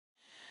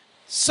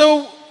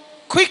So,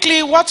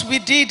 quickly, what we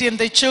did in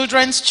the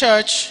children's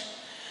church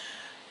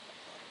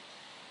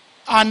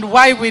and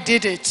why we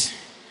did it.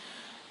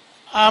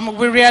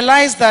 We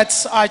realized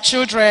that our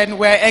children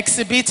were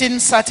exhibiting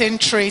certain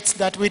traits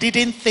that we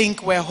didn't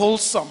think were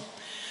wholesome.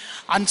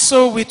 And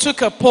so we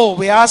took a poll.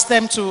 We asked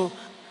them to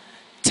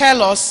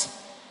tell us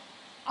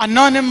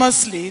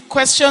anonymously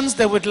questions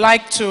they would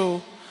like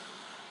to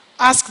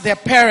ask their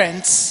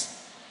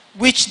parents,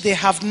 which they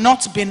have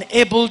not been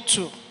able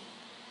to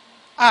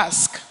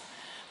ask,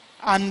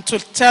 and to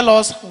tell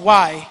us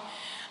why.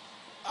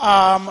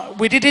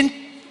 We didn't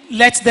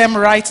let them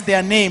write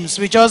their names.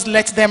 We just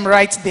let them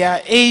write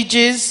their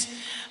ages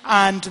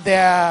and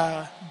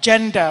their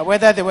gender,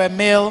 whether they were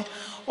male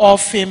or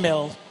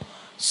female.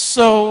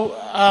 So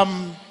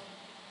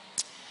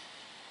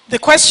the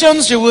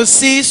questions you will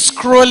see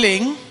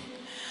scrolling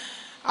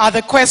are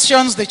the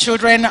questions the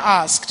children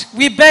asked.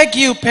 We beg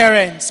you,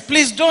 parents,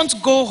 please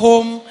don't go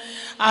home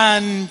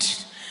and,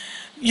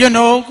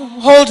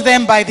 hold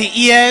them by the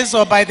ears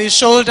or by the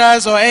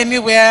shoulders or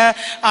anywhere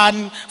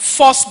and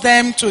force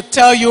them to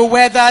tell you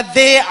whether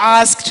they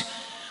asked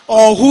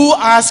or who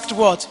asked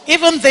what.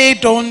 Even they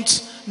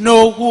don't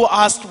know who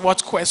asked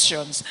what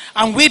questions.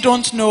 And we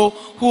don't know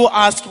who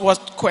asked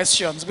what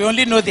questions. We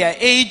only know their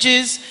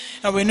ages,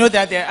 and we know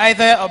that they're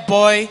either a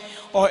boy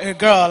or a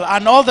girl.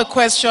 And all the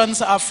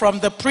questions are from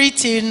the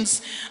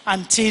pre-teens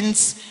and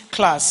teens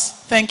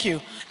class. Thank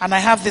you. And I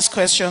have these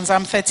questions.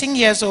 I'm 13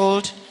 years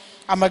old.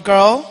 I'm a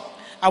girl.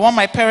 I want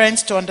my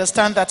parents to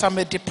understand that I'm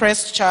a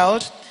depressed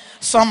child.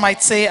 Some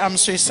might say I'm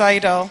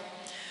suicidal.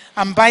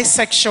 I'm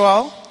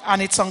bisexual,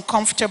 and it's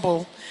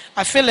uncomfortable.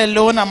 I feel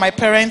alone, and my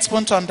parents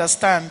won't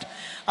understand.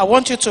 I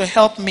want you to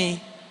help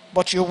me,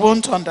 but you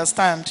won't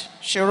understand.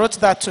 She wrote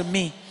that to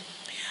me.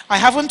 I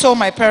haven't told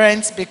my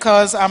parents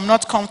because I'm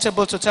not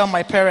comfortable to tell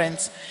my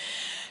parents.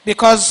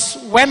 Because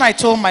when I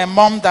told my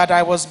mom that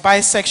I was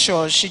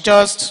bisexual, she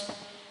just,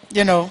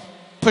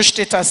 pushed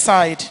it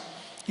aside.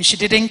 She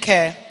didn't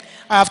care.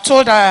 I have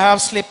told her I have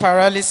sleep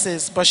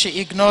paralysis, but she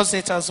ignores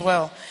it as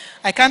well.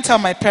 I can't tell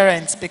my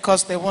parents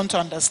because they won't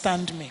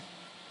understand me.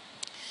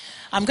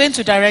 I'm going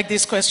to direct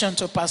this question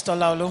to Pastor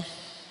Laulu.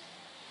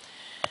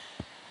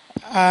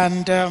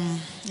 And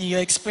in your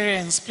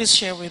experience, please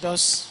share with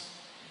us.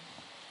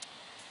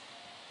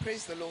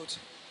 Praise the Lord.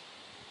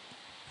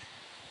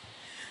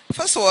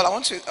 First of all, I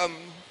want to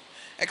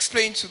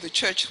explain to the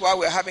church why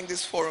we're having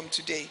this forum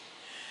today.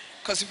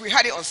 Because if we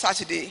had it on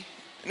Saturday,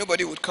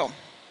 nobody would come.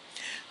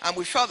 And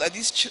we felt that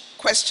these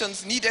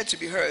questions needed to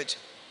be heard.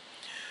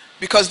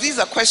 Because these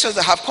are questions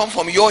that have come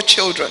from your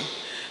children.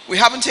 We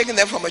haven't taken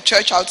them from a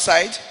church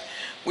outside.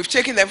 We've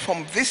taken them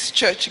from this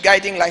church,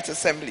 Guiding Light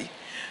Assembly.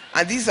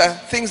 And these are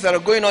things that are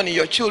going on in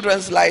your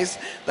children's lives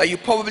that you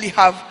probably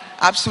have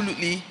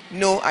absolutely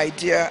no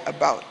idea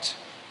about.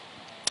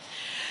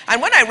 And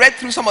when I read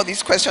through some of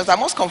these questions, I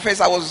must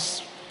confess I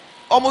was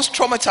almost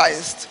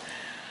traumatized.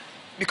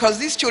 Because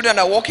these children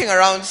are walking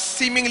around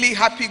seemingly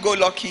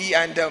happy-go-lucky,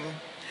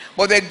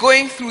 but they're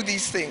going through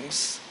these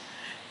things.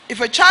 If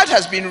a child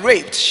has been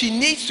raped, she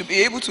needs to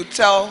be able to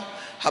tell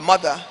her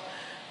mother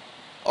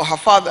or her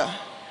father,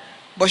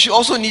 but she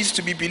also needs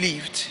to be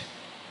believed.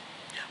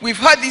 We've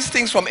heard these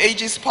things from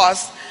ages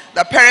past,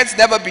 that parents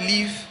never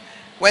believe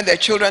when their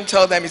children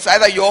tell them it's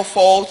either your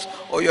fault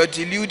or you're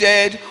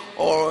deluded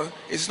or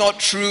it's not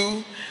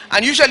true.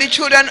 And usually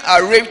children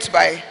are raped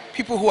by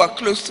people who are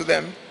close to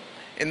them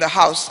in the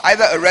house,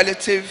 either a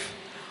relative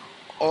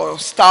or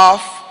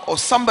staff or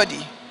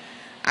somebody.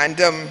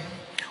 And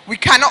we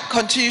cannot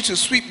continue to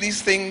sweep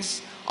these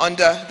things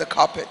under the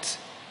carpet.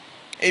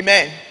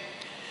 Amen.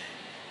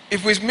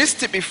 If we've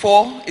missed it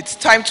before, it's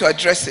time to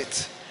address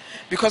it.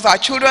 Because our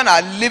children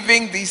are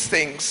living these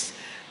things.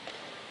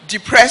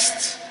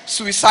 Depressed,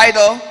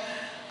 suicidal,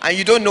 and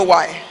you don't know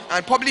why.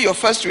 And probably your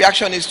first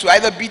reaction is to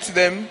either beat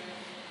them,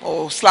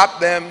 or slap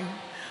them,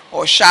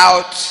 or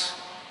shout.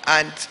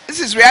 And this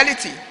is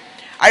reality.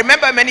 I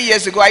remember many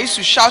years ago, I used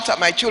to shout at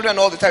my children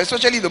all the time,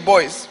 especially the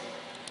boys.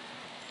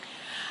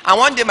 And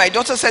one day my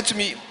daughter said to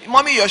me,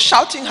 "Mommy, your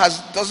shouting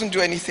doesn't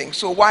do anything,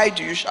 so why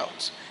do you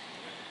shout?"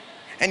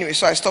 Anyway,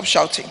 so I stopped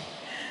shouting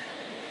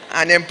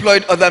and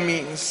employed other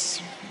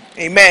means.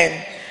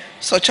 Amen.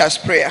 Such as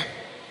prayer.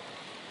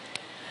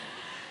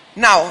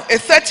 Now, a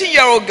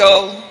 13-year-old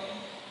girl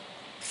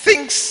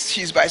thinks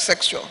she's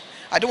bisexual.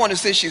 I don't want to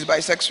say she's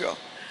bisexual.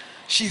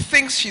 She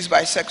thinks she's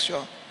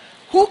bisexual.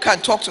 Who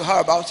can talk to her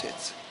about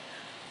it?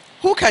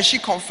 Who can she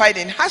confide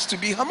in? It has to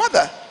be her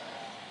mother.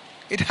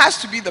 It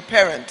has to be the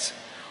parent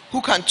who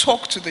can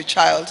talk to the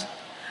child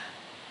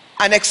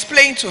and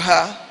explain to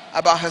her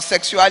about her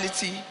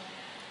sexuality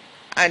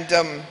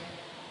and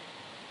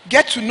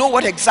get to know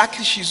what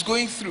exactly she's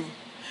going through.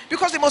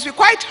 Because it must be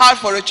quite hard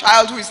for a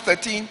child who is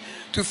 13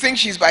 to think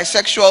she's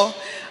bisexual,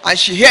 and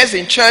she hears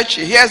in church,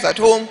 she hears at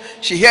home,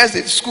 she hears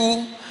in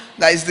school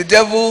that it's the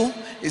devil,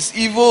 it's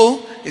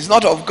evil, it's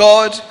not of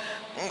God,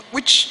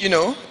 which,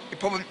 is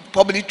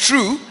probably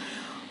true,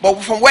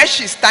 but from where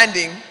she's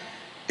standing,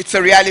 it's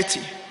a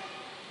reality.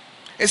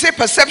 They say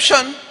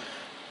perception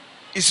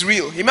is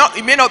real.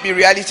 It may not be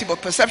reality,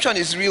 but perception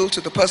is real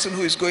to the person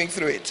who is going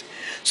through it.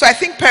 So I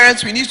think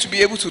parents, we need to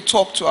be able to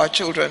talk to our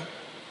children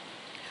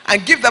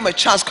and give them a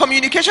chance.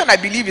 Communication, I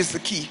believe, is the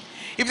key.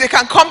 If they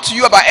can come to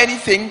you about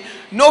anything,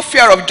 no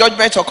fear of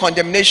judgment or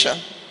condemnation.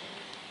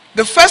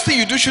 The first thing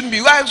you do shouldn't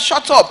be, well,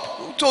 shut up.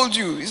 Who told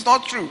you? It's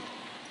not true.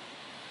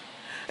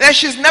 Then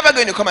she's never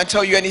going to come and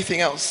tell you anything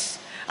else.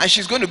 And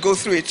she's going to go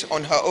through it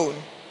on her own.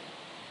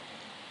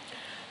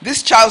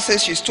 This child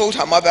says she's told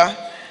her mother,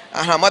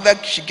 and her mother,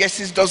 she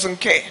guesses, doesn't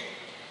care.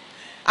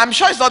 I'm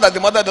sure it's not that the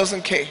mother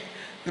doesn't care.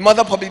 The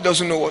mother probably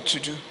doesn't know what to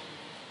do.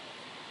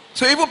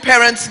 So even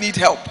parents need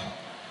help.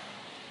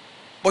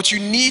 But you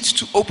need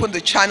to open the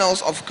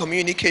channels of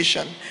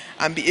communication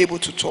and be able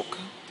to talk.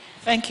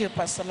 Thank you,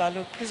 Pastor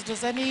Lalu. Please,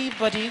 does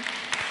anybody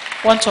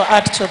want to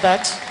add to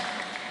that?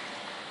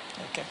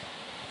 Okay.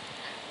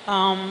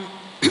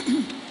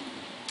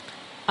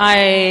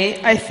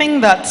 I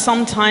think that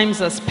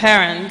sometimes as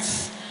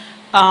parents,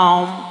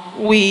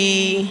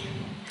 we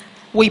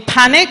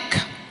panic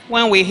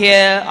when we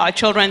hear our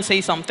children say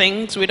some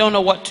things. We don't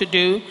know what to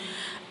do.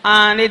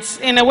 And it's,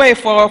 in a way,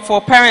 for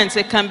parents,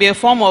 it can be a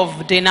form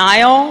of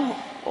denial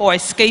or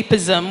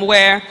escapism,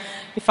 where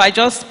if I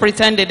just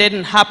pretend it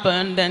didn't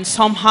happen, then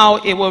somehow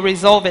it will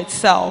resolve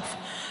itself.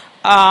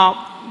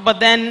 But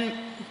then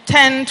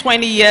 10,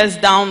 20 years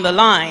down the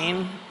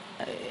line,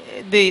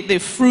 the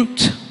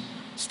fruit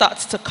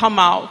starts to come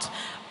out.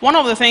 One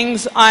of the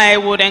things I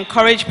would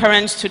encourage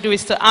parents to do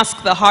is to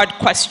ask the hard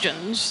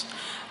questions.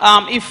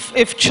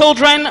 If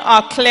children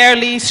are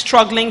clearly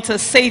struggling to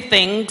say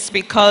things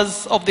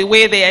because of the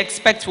way they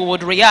expect we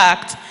would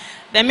react,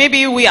 then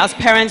maybe we as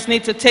parents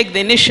need to take the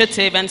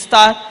initiative and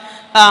start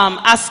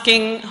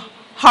asking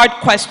hard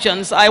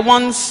questions. I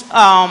once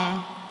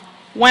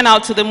went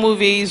out to the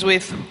movies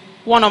with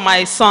one of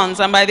my sons,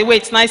 and by the way,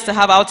 it's nice to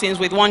have outings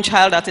with one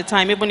child at a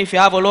time, even if you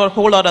have a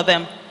whole lot of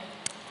them.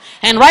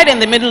 And right in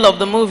the middle of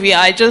the movie,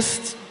 I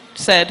just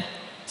said,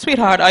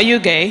 "Sweetheart, are you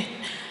gay?"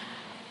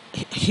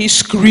 He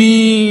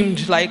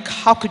screamed, like,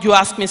 "How could you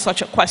ask me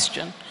such a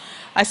question?"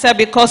 I said,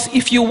 "Because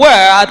if you were,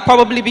 I'd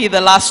probably be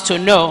the last to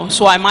know,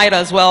 so I might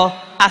as well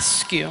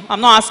ask you.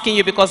 I'm not asking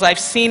you because I've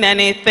seen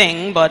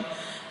anything, but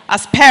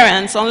as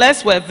parents,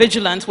 unless we're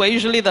vigilant, we're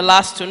usually the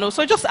last to know.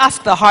 So just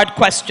ask the hard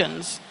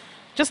questions.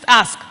 Just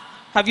ask,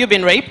 have you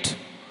been raped?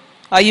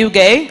 Are you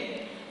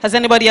gay? Has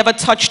anybody ever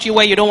touched you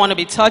where you don't want to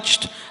be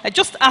touched?"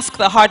 Just ask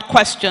the hard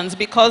questions,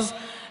 because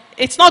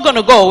it's not going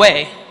to go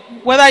away.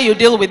 Whether you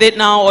deal with it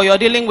now or you're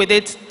dealing with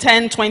it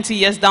 10, 20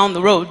 years down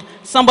the road,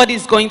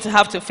 somebody's going to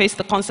have to face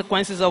the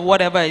consequences of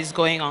whatever is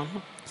going on.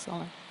 So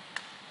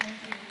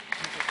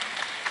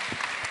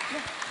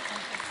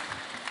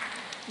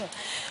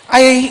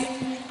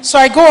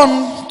I go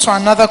on to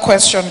another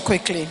question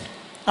quickly.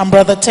 And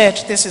Brother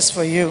Ted, this is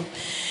for you.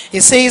 He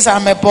says,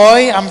 "I'm a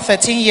boy, I'm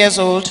 13 years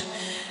old.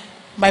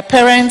 My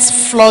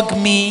parents flog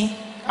me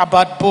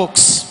about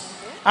books,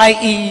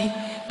 i.e.,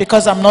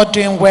 because I'm not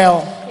doing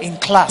well in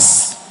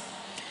class."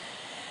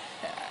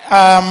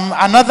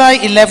 Another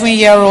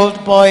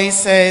 11-year-old boy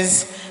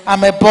says,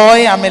 "I'm a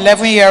boy, I'm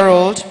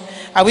 11-year-old.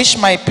 I wish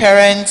my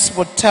parents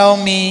would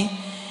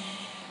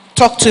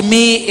talk to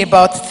me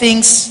about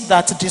things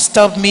that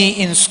disturb me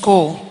in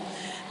school.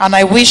 And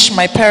I wish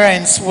my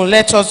parents would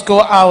let us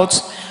go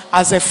out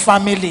as a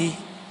family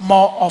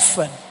more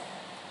often."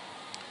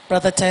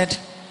 Brother Ted.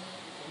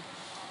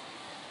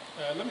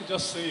 Let me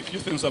just say a few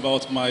things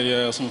about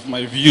some of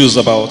my views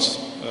about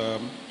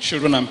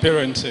children and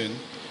parenting.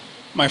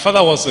 My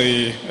father was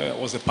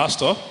a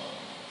pastor,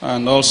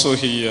 and also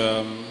he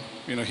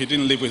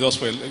didn't live with us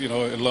for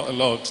a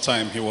lot of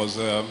time. He was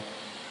a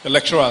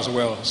lecturer as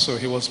well, so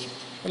he was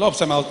a lot of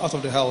time out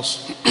of the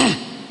house.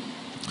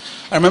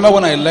 I remember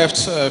when I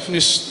left,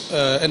 finished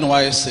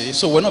NYSC,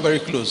 so we're not very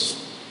close,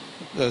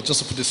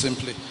 just to put it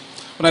simply.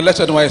 When I left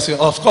NYSC,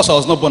 of course I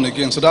was not born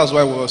again, so that's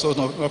why we were so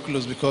not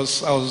close,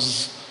 because I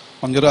was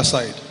on the other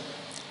side.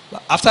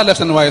 After I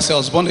left NYSC, I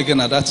was born again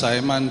at that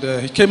time, and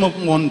he came up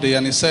one day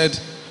and he said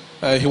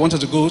he wanted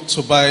to go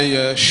to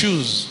buy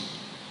shoes.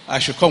 I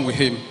should come with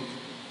him.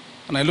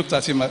 And I looked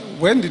at him,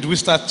 when did we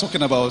start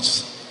talking about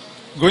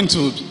going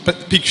to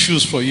pick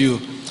shoes for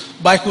you?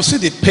 But I could see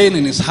the pain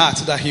in his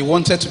heart that he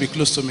wanted to be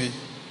close to me.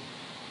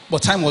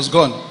 But time was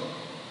gone.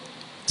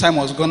 Time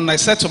was gone. And I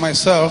said to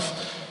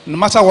myself, no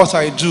matter what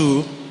I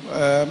do,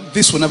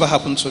 this will never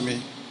happen to me.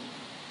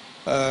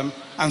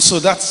 And so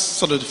that's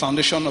sort of the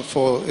foundation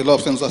for a lot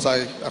of things that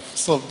I've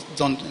sort of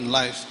done in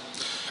life.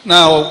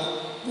 Now,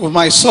 with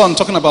my son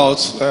talking about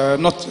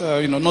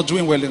not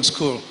doing well in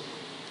school,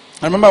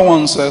 I remember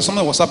once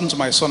something was happening to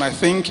my son. I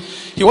think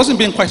he wasn't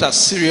being quite as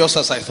serious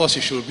as I thought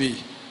he should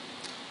be.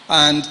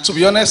 And to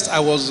be honest, I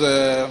was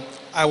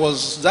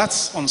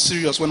that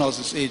unserious when I was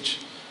his age.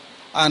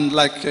 And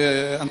like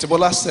Auntie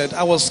Bola said,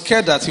 I was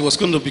scared that he was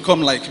going to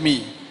become like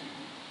me.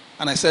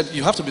 And I said,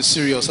 you have to be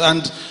serious.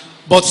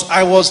 But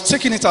I was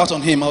taking it out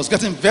on him. I was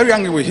getting very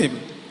angry with him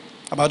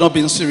about not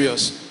being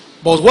serious.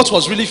 But what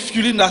was really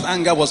fueling that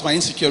anger was my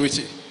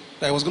insecurity,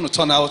 that I was going to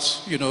turn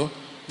out,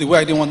 the way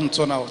I didn't want him to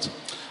turn out.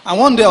 And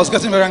one day I was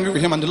getting very angry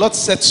with him, and the Lord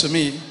said to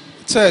me, He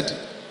said,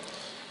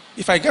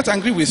 if I get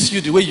angry with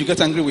you the way you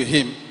get angry with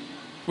him,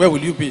 where will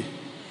you be?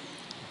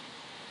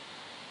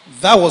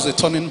 That was a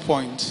turning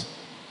point.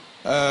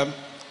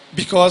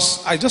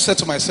 Because I just said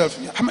to myself,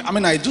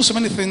 I do so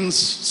many things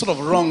sort of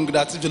wrong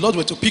that if the Lord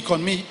were to pick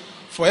on me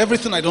for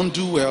everything I don't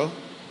do well,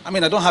 I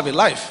don't have a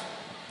life.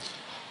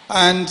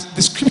 And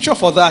the scripture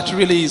for that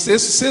really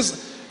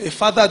says a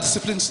father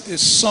disciplines a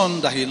son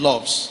that he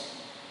loves.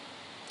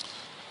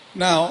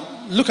 Now,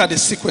 look at the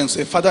sequence.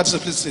 A father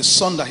disciplines a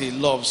son that he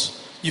loves.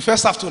 You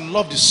first have to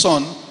love the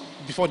son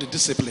before the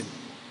discipline.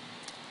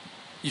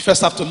 You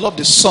first have to love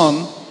the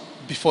son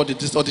before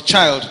the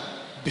child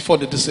before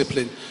the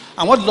discipline.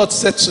 And what the Lord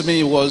said to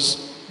me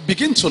was,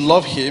 begin to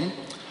love him.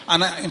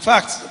 And in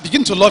fact,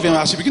 begin to love him.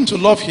 As you begin to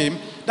love him,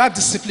 that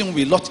discipline will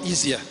be a lot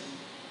easier.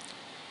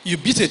 You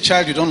beat a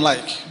child you don't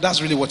like.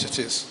 That's really what it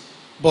is.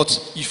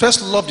 But you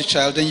first love the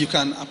child, then you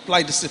can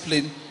apply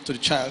discipline to the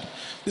child.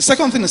 The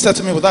second thing he said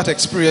to me with that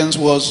experience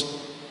was,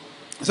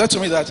 he said to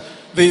me that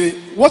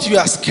what you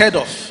are scared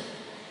of,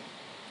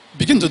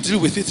 begin to deal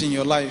with it in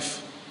your life.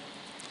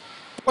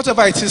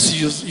 Whatever it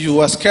is you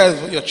are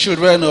scared your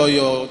children or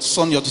your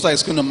son, your daughter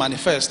is going to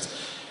manifest,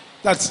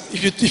 that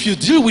if you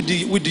deal with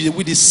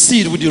the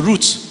seed, with the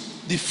root,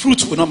 the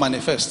fruit will not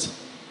manifest.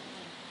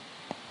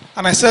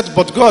 And I said,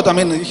 but God,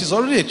 he's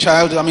already a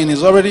child.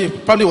 He's already,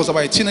 probably was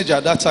about a teenager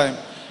at that time.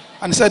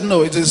 And he said,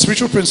 no, it's a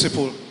spiritual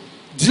principle.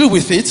 Deal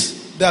with it.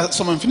 There's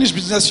some unfinished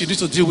business you need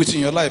to deal with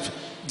in your life.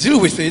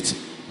 Deal with it.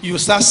 You will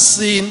start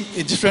seeing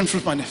a different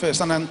fruit manifest.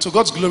 And then to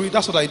God's glory,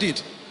 that's what I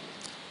did.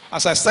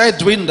 As I started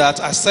doing that,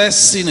 I started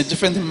seeing a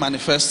different thing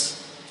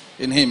manifest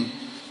in him.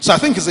 So I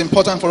think it's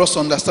important for us to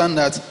understand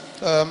that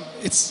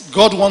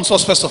God wants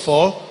us, first of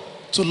all,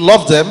 to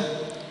love them,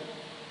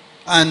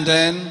 and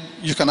then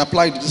you can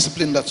apply the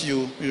discipline that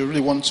you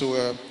really want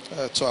to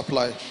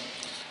apply.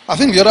 I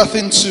think the other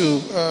thing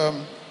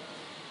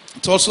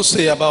to also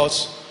say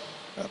about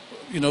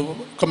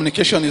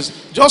communication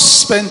is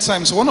just spend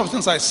time. So one of the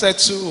things I said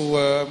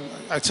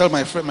I tell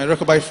my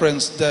Rehoboth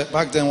friends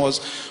back then was,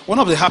 one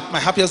of my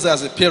happiest days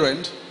as a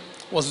parent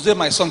was the day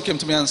my son came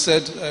to me and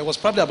said, it was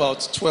probably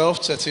about 12,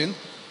 13,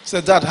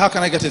 said, Dad, how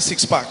can I get a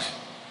six-pack?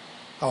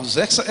 I was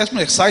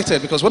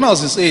excited because when I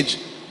was his age,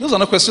 those are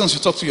no questions you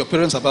talk to your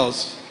parents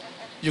about.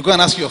 You go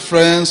and ask your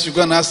friends, you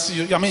go and ask,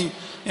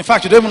 in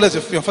fact, you don't even let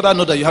your father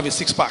know that you have a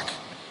six-pack.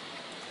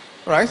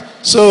 Right?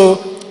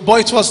 So,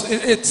 but it was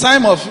a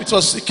time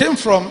it came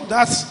from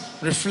that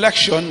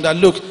reflection that,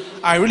 look,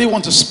 I really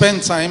want to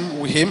spend time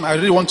with him. I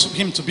really want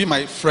him to be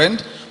my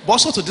friend, but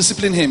also to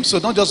discipline him. So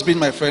not just being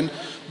my friend,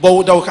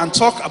 but that we can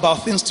talk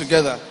about things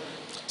together.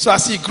 So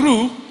as he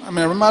grew, I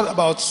remember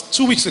about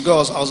 2 weeks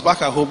ago, I was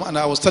back at home and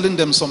I was telling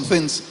them some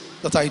things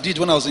that I did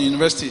when I was in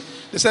university.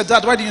 They said,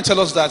 Dad, why didn't you tell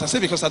us that? I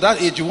said, because at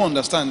that age, you won't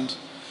understand.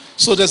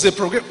 So there's a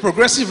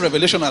progressive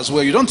revelation as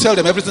well. You don't tell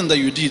them everything that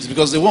you did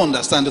because they won't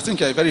understand. They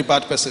think you're a very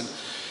bad person.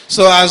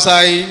 So as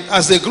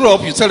they grow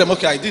up, you tell them,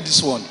 okay, I did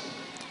this one.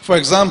 For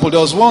example, there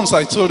was once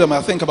I told them,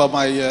 I think about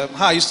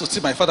how I used to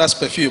steal my father's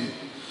perfume.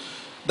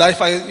 That if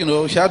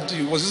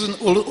he was using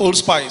Old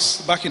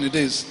Spice back in the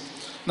days.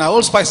 Now,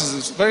 Old Spice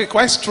is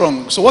quite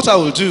strong. So what I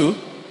will do,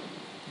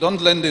 don't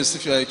learn this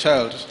if you're a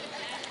child.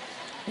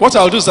 What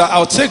I'll do is that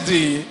I'll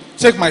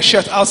take my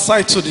shirt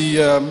outside to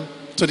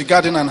the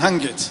garden and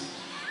hang it.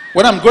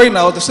 When I'm going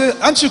out, they say,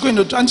 aren't you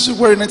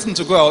wearing anything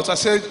to go out? I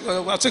say,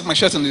 I'll take my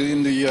shirt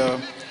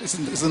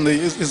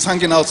it's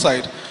hanging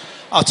outside.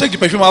 I'll take the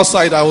perfume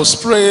outside, I will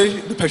spray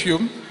the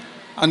perfume,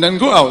 and then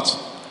go out.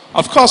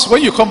 Of course,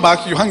 when you come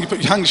back, you hang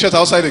the shirt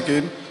outside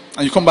again,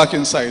 and you come back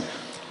inside.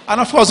 And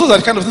of course, those are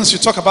the kind of things you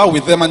talk about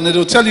with them, and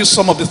they'll tell you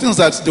some of the things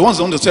that the ones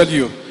they want to tell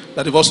you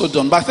that they've also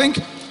done. But I think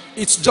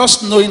it's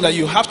just knowing that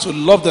you have to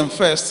love them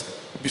first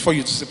before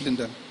you discipline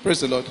them. Praise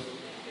the Lord.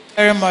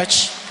 Very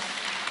much.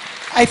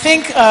 I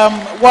think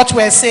what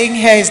we're saying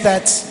here is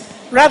that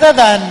rather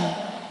than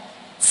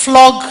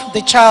flog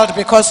the child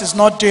because he's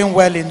not doing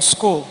well in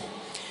school,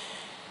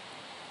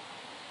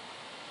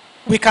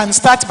 we can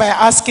start by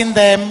asking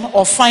them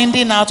or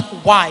finding out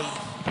why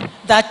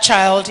that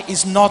child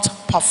is not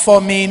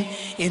performing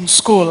in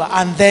school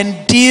and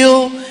then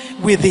deal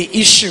with the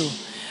issue.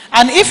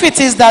 And if it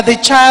is that the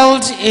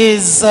child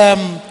is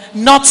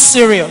not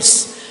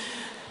serious,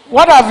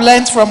 what I've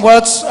learned from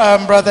what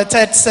Brother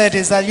Ted said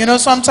is that,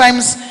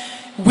 sometimes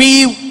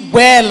we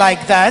were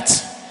like that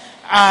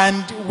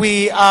and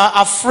we are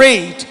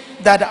afraid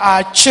that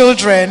our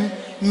children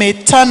may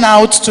turn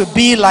out to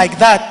be like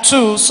that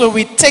too, so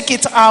we take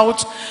it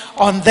out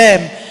on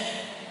them,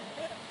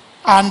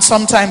 and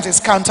sometimes it's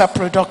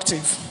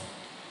counterproductive.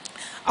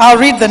 I'll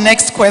read the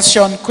next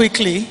question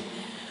quickly.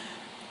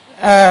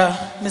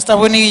 Mr.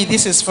 Wuni,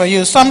 this is for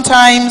you.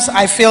 Sometimes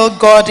I feel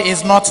God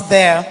is not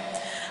there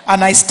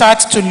and I start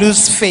to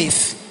lose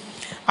faith,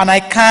 and I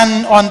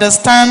can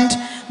understand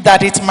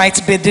that it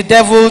might be the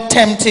devil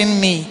tempting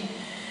me.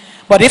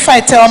 But if I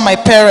tell my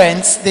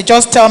parents, they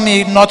just tell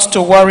me not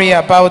to worry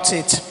about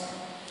it.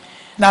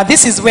 Now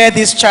this is where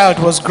this child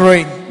was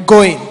going.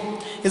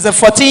 It's a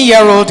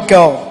 14-year-old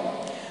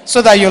girl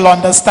so that you'll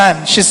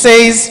understand. She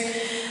says,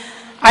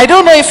 I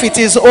don't know if it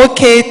is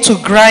okay to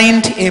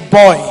grind a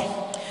boy.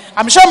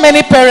 I'm sure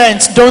many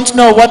parents don't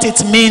know what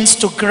it means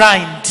to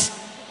grind.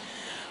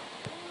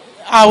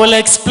 I will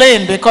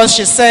explain because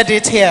she said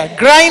it here.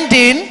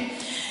 Grinding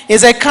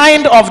is a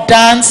kind of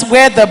dance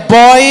where the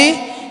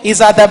boy is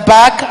at the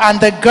back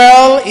and the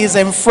girl is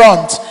in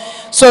front.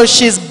 So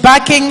she's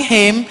backing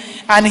him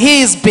and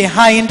he is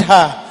behind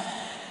her.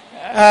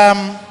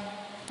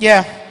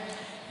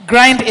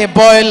 Grind a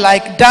boy,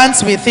 like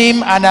dance with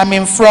him and I'm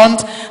in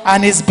front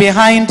and he's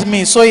behind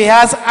me. So he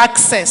has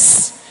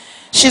access.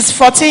 She's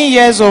 14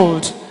 years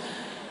old.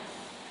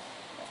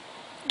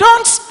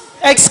 Don't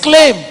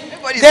exclaim.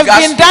 They've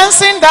been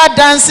dancing that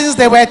dance since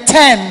they were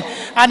 10.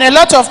 And a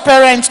lot of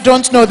parents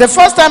don't know. The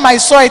first time I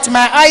saw it,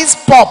 my eyes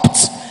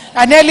popped.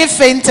 I nearly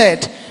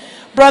fainted.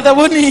 Brother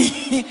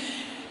Wuni,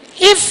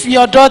 if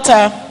your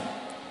daughter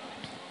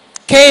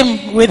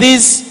came with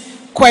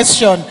this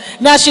question,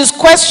 now she's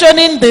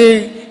questioning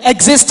the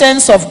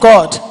existence of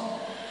God.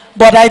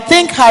 But I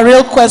think her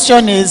real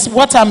question is,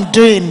 what I'm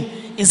doing,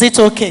 is it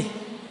okay?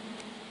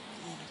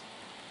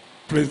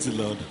 Praise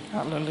the Lord.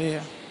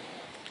 Hallelujah.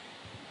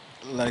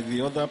 Like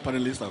the other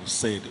panelists have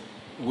said,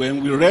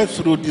 when we read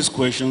through these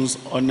questions,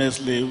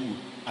 honestly,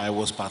 I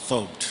was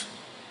perturbed.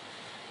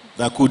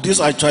 That could this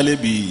actually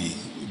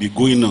be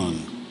going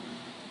on?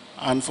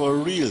 And for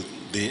real,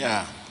 they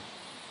are.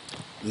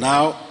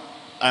 Now,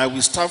 I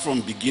will start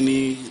from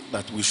beginning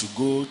that we should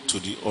go to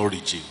the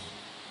origin.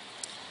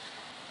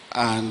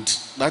 And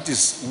that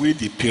is with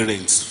the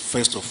parents,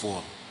 first of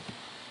all.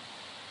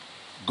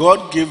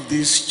 God gave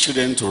these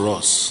children to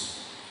us.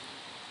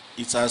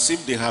 It's as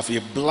if they have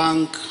a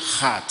blank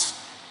heart,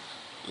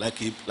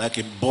 like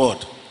a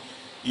board.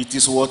 It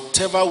is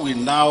whatever we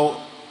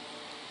now,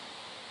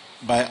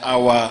 by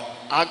our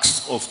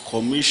acts of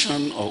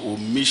commission or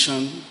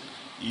omission,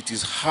 it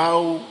is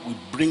how we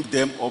bring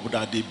them up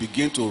that they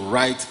begin to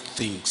write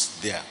things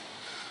there.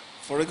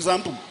 For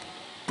example,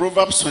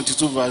 Proverbs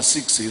 22 verse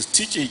 6 says,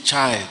 teach a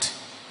child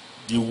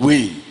the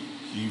way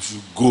he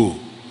should go,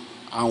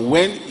 and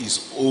when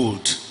he's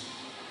old,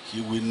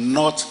 he will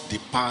not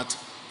depart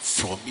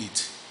from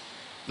it.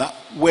 Now,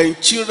 when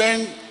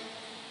children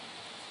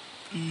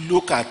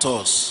look at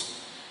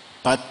us,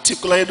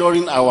 particularly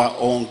during our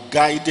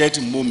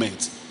unguided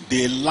moments,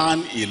 they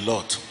learn a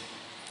lot.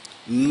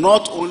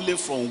 Not only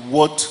from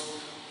what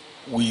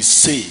we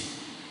say,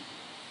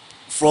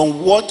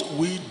 from what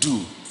we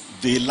do,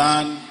 they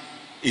learn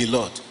a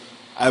lot.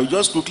 I will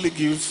just quickly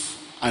give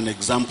an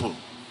example.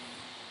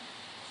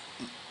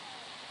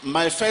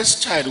 My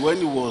first child, when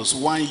he was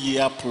 1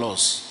 year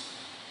plus,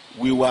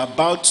 we were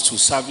about to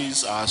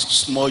service our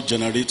small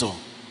generator.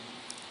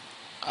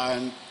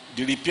 And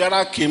the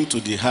repairer came to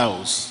the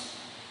house.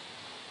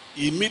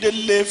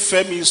 Immediately,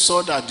 Femi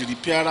saw that the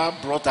repairer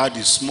brought out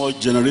the small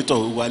generator.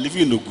 We were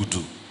living in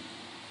Ogudu.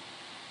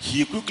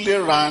 He quickly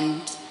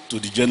ran to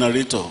the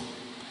generator.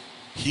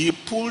 He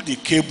pulled the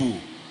cable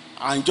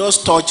and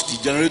just touched the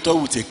generator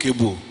with a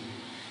cable.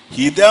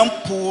 He then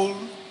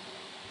pulled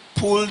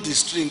the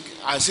string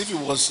as if he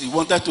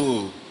wanted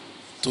to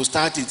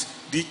start it.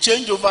 The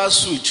changeover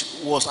switch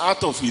was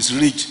out of his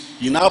reach.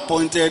 He now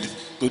pointed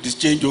to the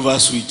changeover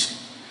switch.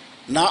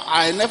 Now,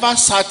 I never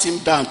sat him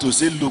down to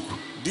say, look,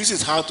 this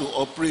is how to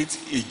operate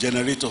a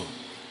generator.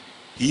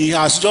 He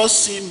has just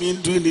seen me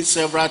doing it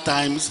several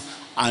times,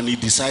 and he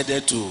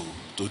decided to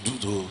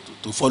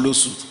follow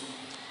suit.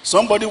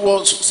 Somebody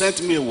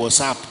sent me a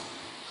WhatsApp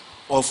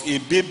of a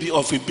baby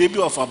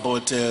of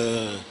about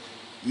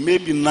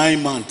maybe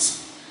 9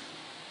 months.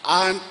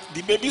 And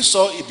the baby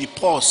saw the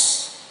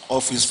pulse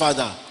of his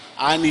father,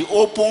 and he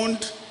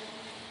opened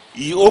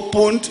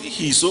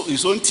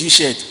his own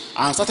t-shirt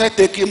and started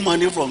taking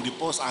money from the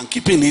purse and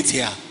keeping it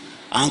here.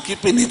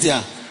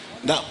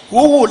 Now,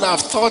 who would have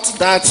thought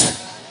that?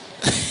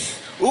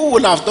 Who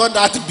would have thought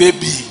that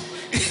baby?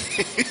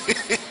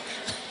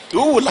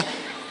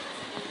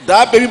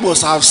 That baby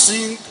must have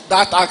seen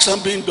that action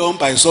being done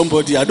by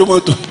somebody. I don't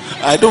want to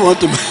I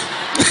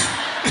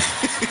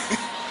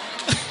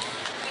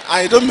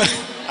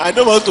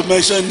don't want to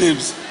mention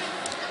names.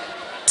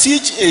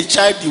 Teach a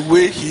child the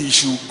way he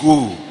should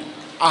go,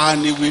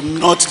 and he will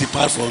not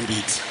depart from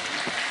it.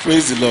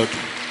 Praise the Lord.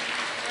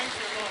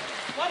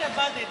 What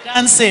about the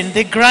dancing,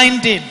 the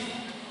grinding?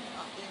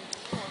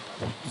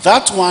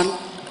 That one,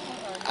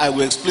 I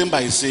will explain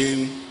by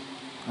saying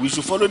we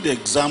should follow the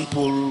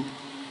example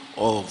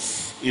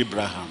of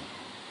Abraham.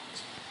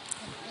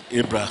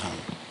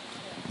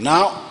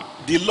 Now,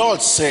 the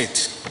Lord said,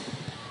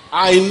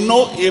 I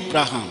know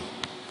Abraham,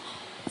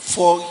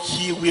 for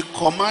he will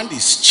command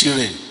his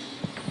children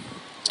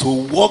to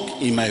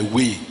walk in my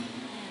way.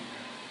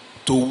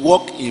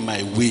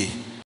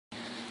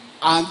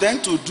 And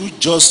then to do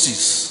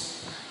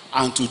justice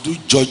and to do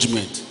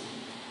judgment.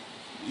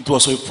 It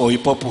was for a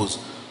purpose.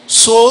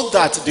 So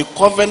that the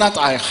covenant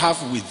I have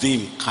with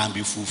him can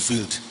be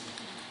fulfilled.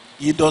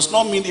 It does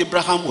not mean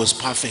Abraham was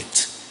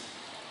perfect.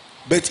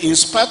 But in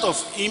spite of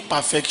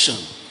imperfection,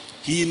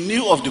 he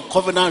knew of the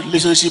covenant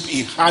relationship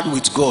he had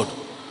with God.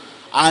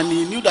 And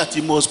he knew that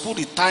he must put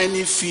the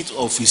tiny feet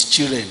of his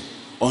children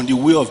on the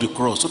way of the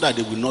cross so that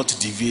they will not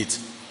deviate.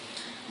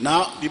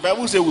 Now, the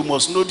Bible says we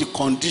must know the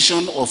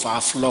condition of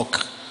our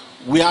flock.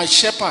 We are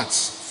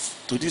shepherds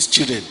to these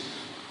children.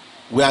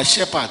 We are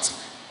shepherds.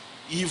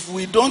 If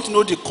we don't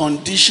know the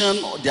condition,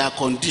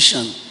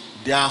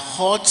 their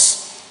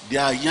hurts,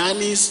 their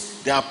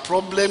yearnings, their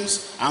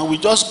problems, and we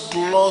just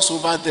gloss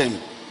over them,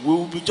 we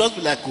will just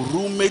be like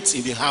roommates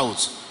in the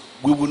house.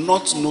 We will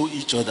not know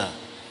each other.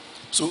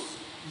 So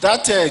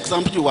that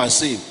example you were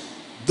saying,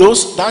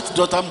 that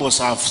daughter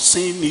must have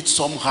seen it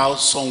somehow,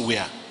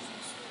 somewhere.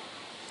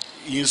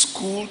 In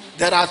school,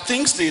 there are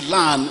things they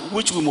learn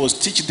which we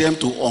must teach them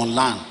to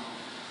unlearn.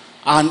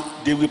 And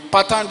they will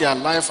pattern their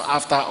life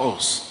after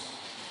us.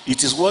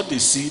 It is what they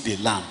see,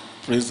 they learn.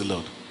 Praise the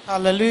Lord.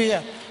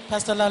 Hallelujah.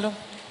 Pastor Lalo.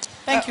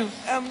 Thank you.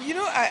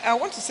 I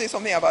want to say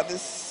something about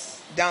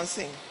this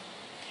dancing.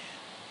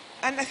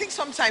 And I think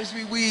sometimes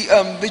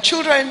the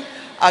children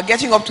are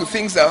getting up to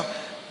things that,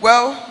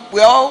 well,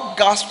 we all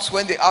gasped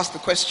when they asked the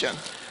question.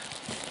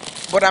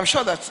 But I'm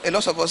sure that a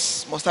lot of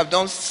us must have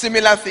done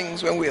similar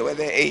things when we were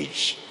their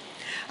age.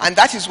 And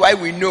that is why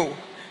we know.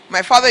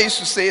 My father used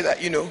to say that,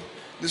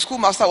 the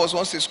schoolmaster was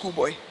once a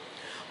schoolboy.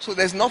 So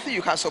there's nothing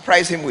you can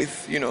surprise him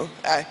with,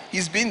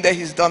 he's been there,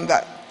 he's done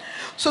that.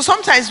 So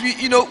sometimes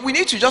we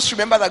need to just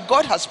remember that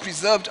God has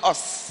preserved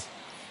us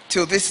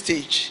till this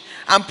stage.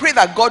 And pray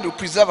that God will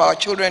preserve our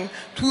children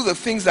through the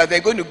things that they're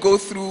going to go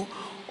through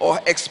or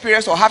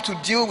experience or have to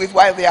deal with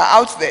while they are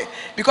out there.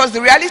 Because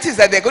the reality is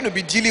that they're going to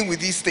be dealing with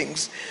these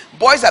things.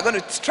 Boys are going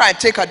to try and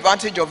take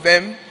advantage of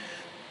them.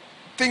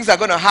 Things are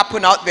going to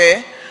happen out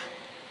there.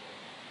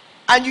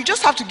 And you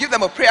just have to give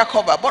them a prayer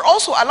cover. But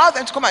also allow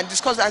them to come and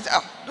discuss that.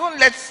 Don't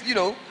let,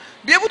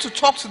 be able to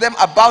talk to them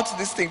about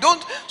this thing.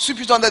 Don't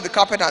sweep it under the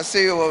carpet and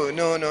say, oh,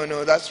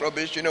 no, that's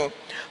rubbish,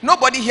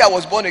 Nobody here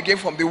was born again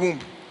from the womb.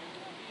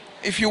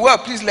 If you were,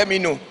 please let me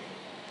know.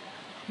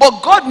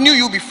 But God knew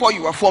you before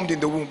you were formed in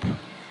the womb.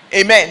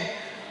 Amen.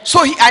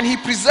 So he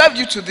preserved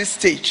you to this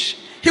stage.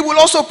 He will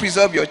also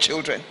preserve your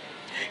children.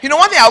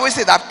 One thing I always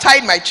say, that I've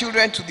tied my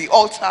children to the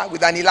altar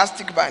with an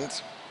elastic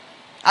band.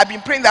 I've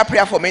been praying that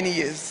prayer for many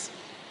years.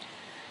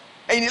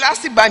 An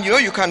elastic band,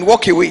 you can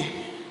walk away,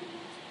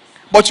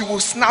 but you will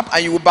snap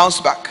and you will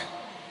bounce back.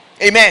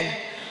 Amen.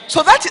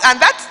 So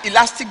that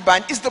elastic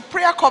band is the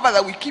prayer cover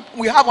that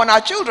we have on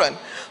our children,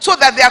 so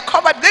that they are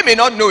covered. They may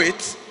not know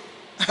it,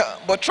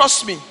 but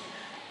trust me,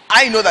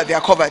 I know that they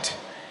are covered.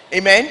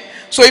 Amen.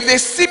 So if they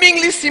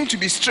seemingly seem to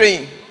be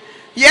straying,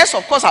 yes,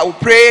 of course I will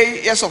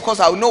pray. Yes, of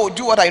course I will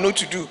do what I know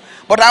to do.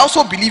 But I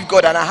also believe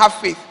God, and I have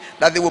faith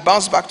that they will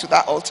bounce back to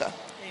that altar.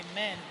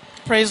 Amen.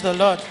 Praise the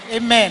Lord.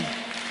 Amen.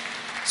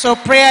 So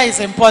prayer is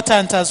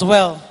important as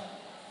well.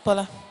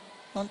 Paula?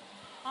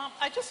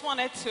 I just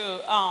wanted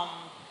to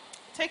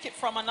take it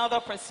from another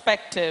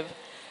perspective.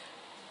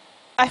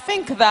 I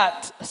think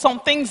that some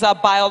things are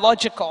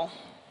biological,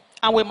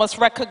 and we must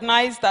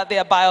recognize that they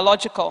are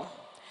biological.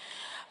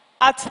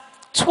 At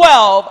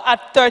 12,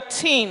 at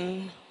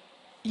 13,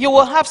 you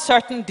will have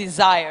certain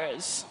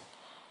desires.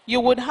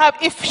 You would have,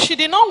 if she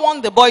did not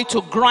want the boy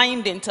to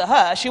grind into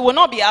her, she will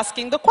not be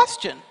asking the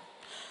question.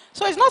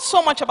 So it's not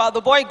so much about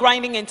the boy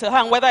grinding into her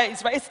and whether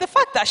it's right. It's the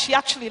fact that she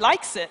actually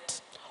likes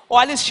it.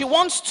 Or at least she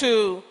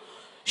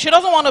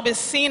doesn't want to be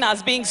seen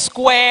as being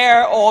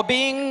square or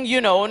being,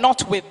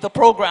 not with the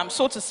program,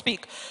 so to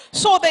speak.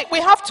 So that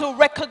we have to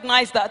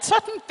recognize that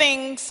certain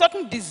things,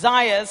 certain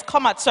desires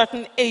come at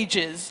certain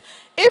ages.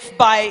 If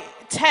by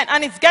 10,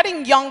 and it's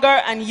getting younger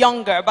and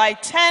younger, by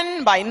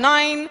 10, by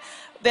 9,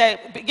 they're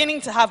beginning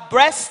to have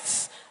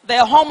breasts,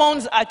 their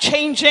hormones are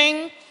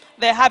changing,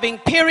 they're having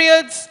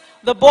periods,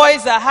 the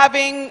boys are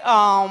having,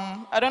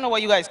 I don't know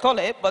what you guys call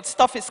it, but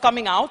stuff is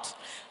coming out.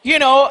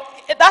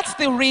 That's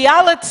the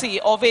reality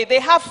of it.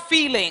 They have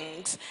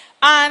feelings.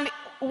 And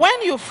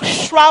when you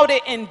shroud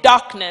it in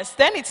darkness,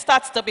 then it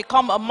starts to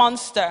become a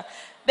monster.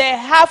 There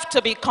have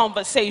to be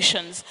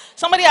conversations.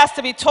 Somebody has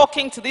to be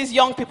talking to these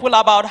young people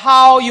about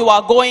how you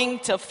are going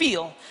to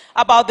feel,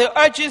 about the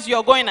urges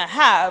you're going to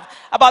have,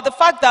 about the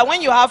fact that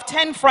when you have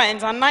 10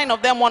 friends and 10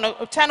 of them want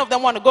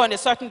to go in a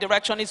certain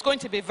direction, it's going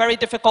to be very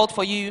difficult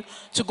for you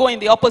to go in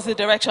the opposite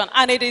direction.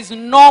 And it is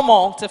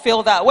normal to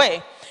feel that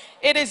way.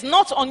 It is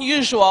not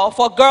unusual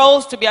for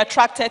girls to be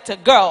attracted to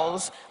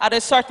girls at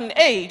a certain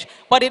age,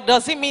 but it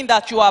doesn't mean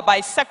that you are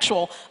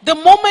bisexual. The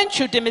moment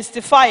you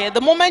demystify it,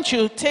 the moment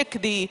you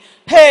take the,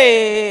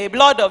 hey,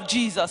 blood of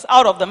Jesus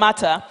out of the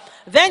matter,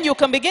 then you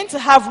can begin to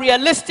have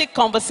realistic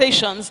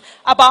conversations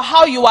about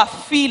how you are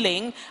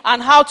feeling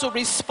and how to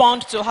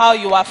respond to how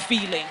you are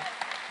feeling.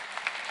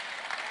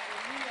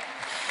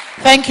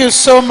 Thank you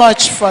so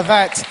much for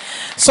that.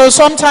 So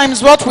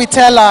sometimes what we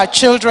tell our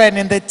children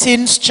in the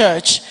teens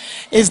church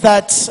is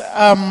that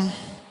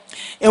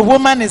a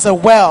woman is a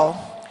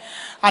well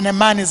and a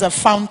man is a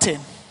fountain.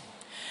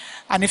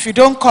 And if you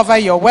don't cover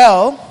your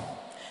well,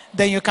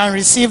 then you can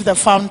receive the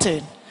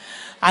fountain.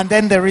 And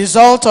then the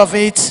result of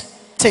it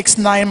takes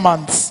 9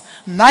 months.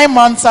 9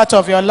 months out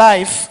of your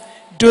life,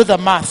 do the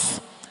math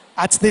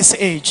at this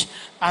age.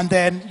 And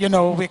then, you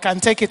know, we can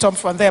take it on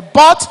from there.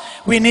 But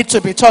we need to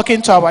be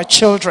talking to our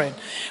children.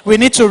 We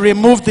need to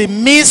remove the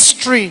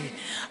mystery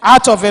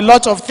out of a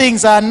lot of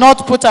things and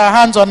not put our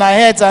hands on our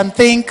heads and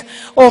think,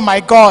 oh my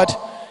God,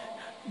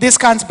 this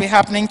can't be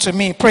happening to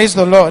me. Praise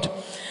the Lord.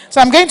 So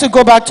I'm going to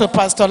go back to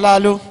Pastor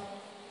Lalu.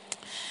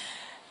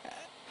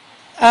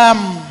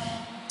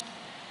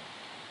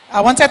 I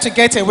wanted to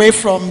get away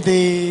from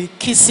the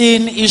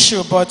kissing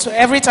issue, but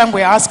every time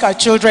we ask our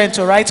children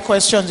to write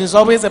questions, it's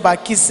always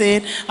about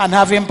kissing and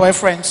having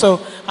boyfriends.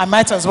 So I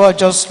might as well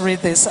just read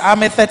this.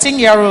 I'm a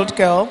 13-year-old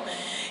girl.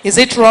 Is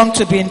it wrong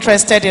to be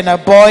interested in a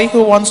boy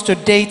who wants to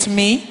date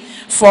me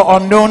for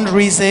unknown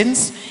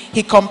reasons?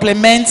 He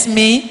compliments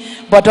me,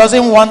 but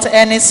doesn't want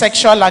any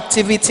sexual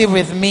activity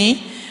with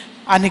me,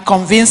 and he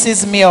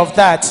convinces me of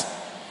that.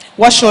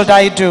 What should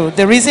I do?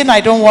 The reason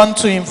I don't want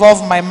to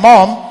involve my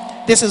mom,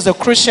 this is the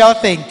crucial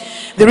thing.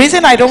 The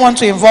reason I don't want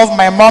to involve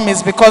my mom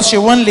is because she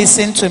won't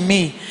listen to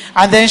me.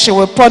 And then she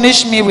will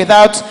punish me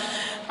without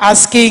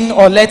asking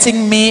or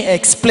letting me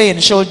explain.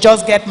 She'll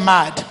just get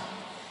mad.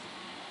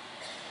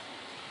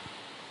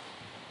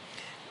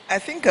 I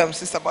think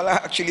Sister Bala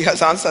actually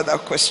has answered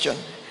that question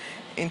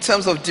in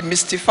terms of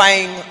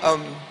demystifying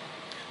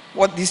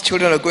what these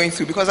children are going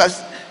through. Because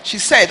as she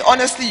said,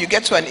 honestly, you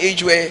get to an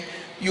age where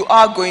you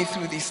are going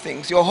through these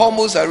things. Your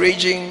hormones are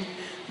raging.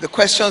 The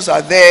questions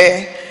are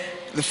there.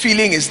 The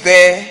feeling is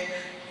there.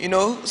 You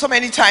know, so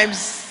many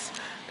times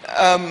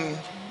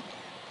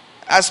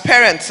as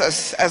parents,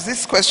 as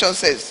this question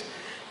says,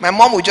 my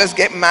mom would just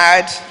get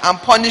mad and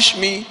punish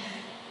me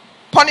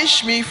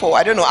for,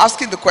 I don't know,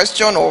 asking the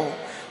question or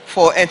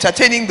for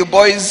entertaining the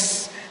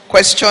boy's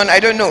question, I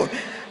don't know.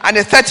 And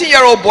a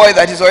 13-year-old boy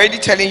that is already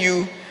telling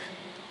you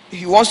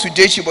he wants to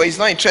date you, but he's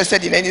not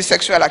interested in any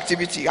sexual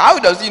activity. How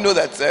does he know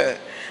that,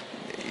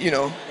 you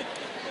know?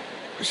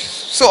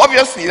 So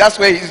obviously that's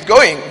where he's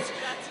going.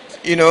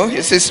 You know,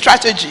 it's his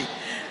strategy.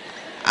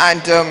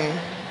 And,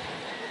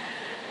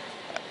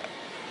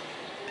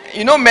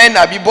 you know, men,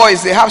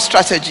 boys, they have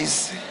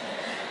strategies.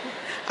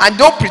 And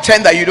don't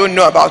pretend that you don't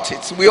know about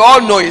it. We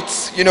all know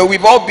it. You know,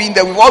 we've all been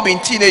there. We've all been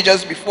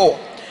teenagers before.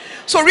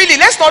 So really,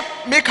 let's not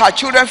make our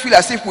children feel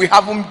as if we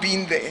haven't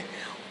been there.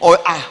 Or,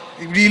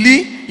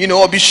 really? You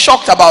know, or be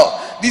shocked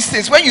about these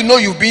things when you know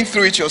you've been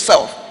through it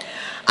yourself.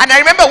 And I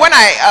remember when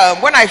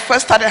I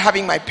first started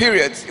having my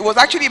periods, it was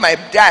actually my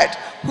dad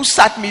who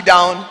sat me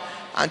down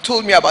and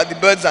told me about the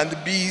birds and the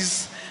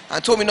bees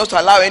and told me not to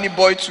allow any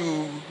boy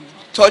to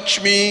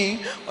touch me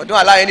or don't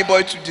allow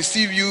anybody to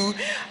deceive you,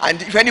 and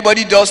if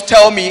anybody does,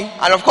 tell me.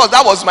 And of course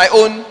that was my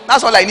own,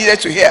 that's all I needed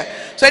to hear.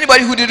 So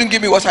anybody who didn't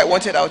give me what I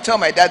wanted, I would tell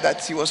my dad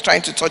that he was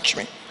trying to touch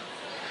me.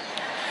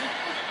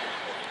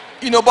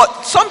 You know,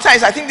 but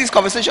sometimes I think these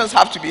conversations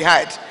have to be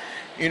had,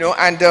 you know,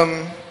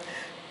 and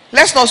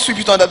let's not sweep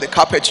it under the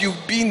carpet.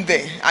 You've been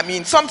there. I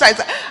mean, sometimes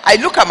I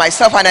look at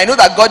myself and I know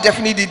that God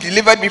definitely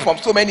delivered me from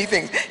so many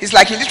things. It's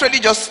like he literally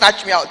just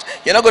snatched me out.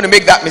 You're not going to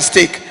make that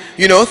mistake.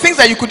 You know, things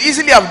that you could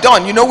easily have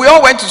done. You know, we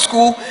all went to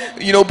school,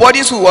 you know,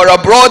 bodies who were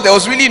abroad, there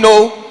was really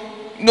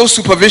no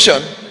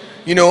supervision,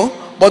 you know,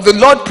 but the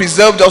Lord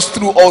preserved us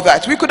through all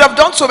that. We could have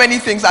done so many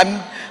things and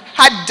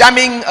had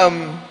damning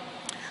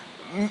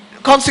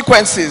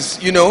consequences,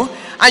 you know,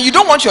 and you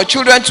don't want your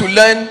children to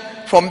learn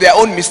from their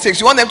own mistakes.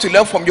 You want them to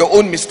learn from your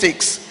own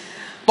mistakes.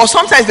 But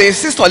sometimes they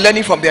insist on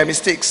learning from their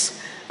mistakes.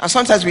 And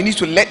sometimes we need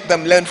to let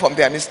them learn from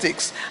their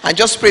mistakes and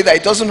just pray that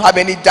it doesn't have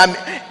any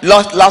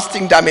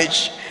lasting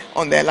damage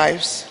on their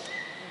lives.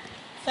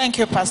 Thank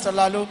you, Pastor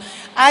Lalu.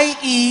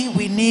 I.e.,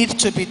 we need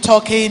to be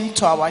talking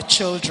to our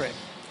children.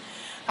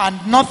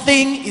 And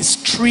nothing is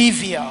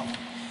trivial.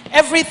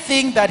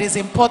 Everything that is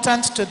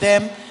important to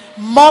them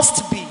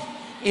must be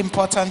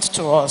important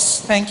to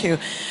us. Thank you.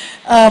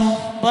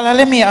 Well,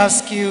 let me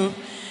ask you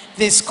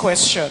this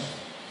question.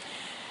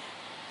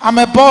 I'm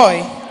a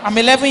boy. I'm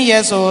 11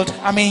 years old.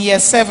 I'm in year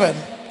 7.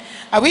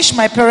 I wish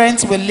my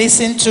parents will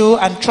listen to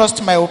and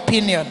trust my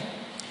opinion.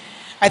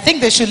 I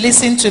think they should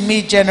listen to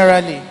me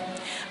generally.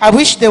 I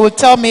wish they would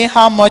tell me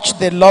how much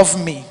they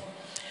love me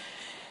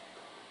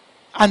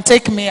and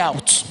take me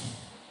out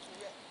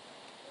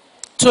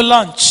to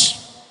lunch.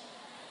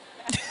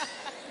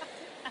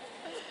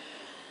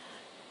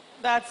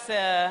 That's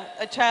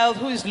a child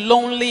who is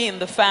lonely in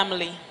the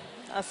family.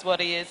 That's what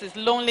he is. He's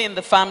lonely in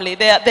the family.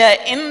 They're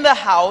in the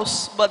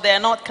house, but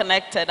they're not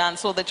connected, and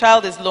so the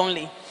child is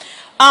lonely.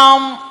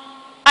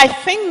 I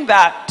think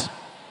that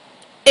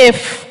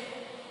if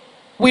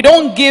we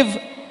don't give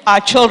our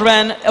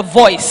children a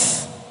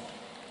voice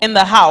in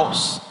the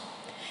house,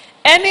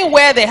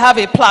 anywhere they have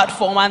a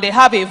platform and they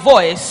have a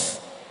voice,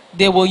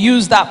 they will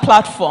use that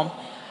platform.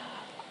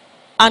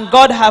 And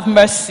God have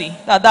mercy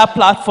that that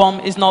platform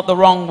is not the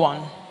wrong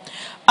one.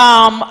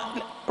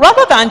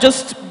 Rather than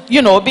just,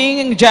 you know,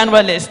 being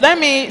generalist, let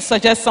me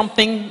suggest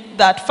something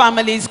that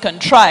families can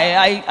try.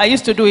 I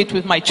used to do it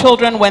with my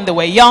children when they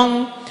were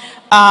young.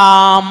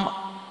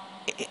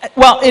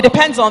 Well, it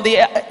depends on the,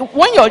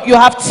 when you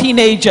have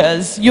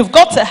teenagers, you've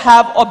got to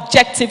have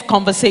objective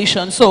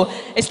conversations. So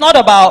it's not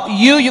about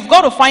you. You've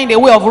got to find a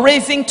way of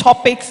raising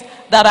topics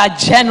that are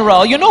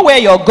general. You know where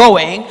you're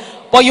going,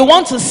 but you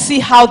want to see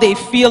how they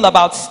feel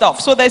about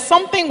stuff. So there's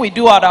something we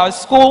do at our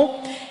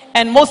school,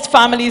 and most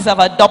families have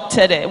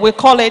adopted it. We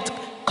call it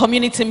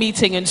community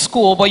meeting in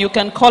school, but you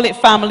can call it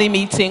family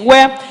meeting,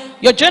 where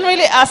you're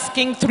generally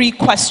asking 3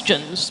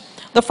 questions.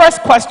 The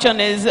first question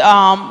is,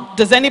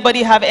 does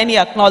anybody have any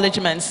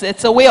acknowledgements?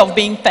 It's a way of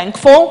being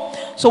thankful.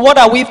 So what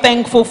are we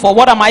thankful for?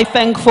 What am I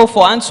thankful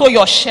for? And so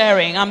you're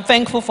sharing. I'm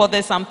thankful for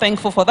this. I'm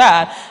thankful for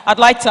that. I'd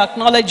like to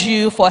acknowledge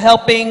you for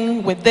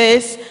helping with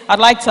this. I'd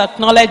like to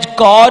acknowledge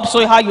God.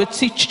 So how you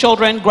teach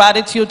children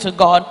gratitude to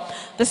God.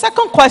 The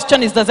second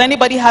question is, does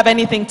anybody have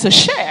anything to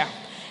share?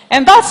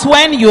 And that's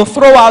when you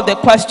throw out the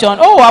question,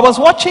 oh, I was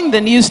watching the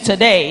news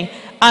today,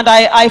 and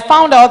I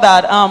found out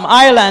that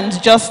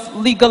Ireland just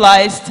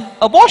legalized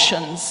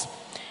abortions.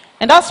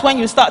 And that's when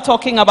you start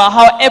talking about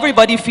how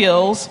everybody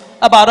feels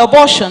about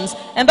abortions.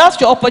 And that's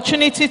your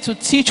opportunity to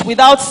teach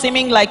without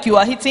seeming like you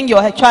are hitting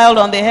your child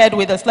on the head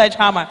with a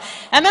sledgehammer.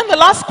 And then the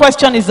last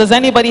question is, does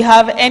anybody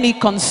have any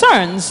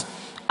concerns?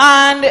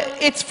 And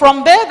it's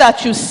from there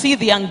that you see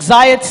the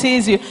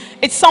anxieties.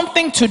 It's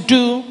something to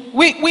do.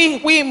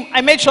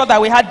 I made sure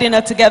that we had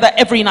dinner together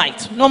every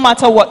night, no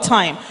matter what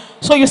time.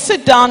 So you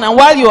sit down, and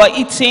while you are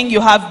eating,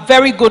 you have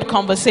very good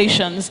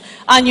conversations.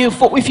 And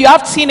if you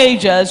have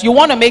teenagers, you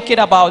want to make it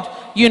about,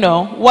 you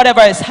know,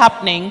 whatever is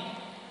happening.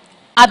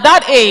 At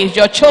that age,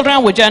 your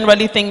children will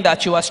generally think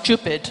that you are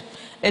stupid.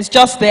 It's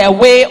just their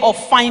way of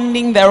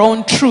finding their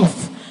own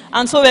truth.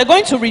 And so they're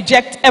going to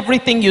reject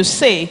everything you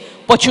say,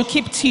 but you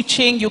keep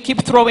teaching, you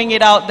keep throwing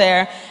it out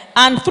there.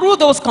 And through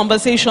those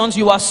conversations,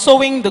 you are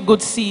sowing the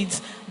good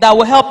seeds that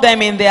will help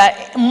them in their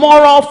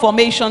moral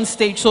formation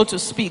stage, so to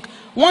speak.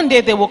 One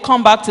day they will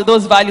come back to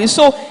those values.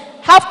 So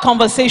have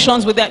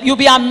conversations with them. You'll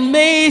be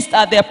amazed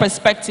at their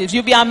perspectives.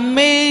 You'll be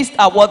amazed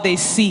at what they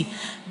see.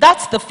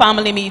 That's the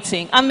family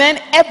meeting. And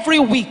then every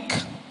week,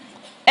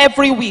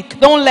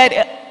 don't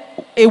let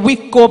a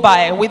week go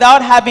by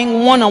without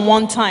having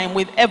one-on-one time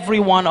with every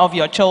one of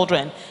your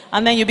children.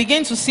 And then you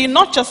begin to see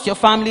not just your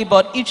family,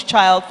 but each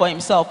child for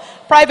himself.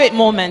 Private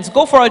moments.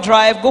 Go for a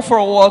drive, go for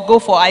a walk, go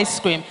for ice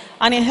cream.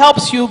 And it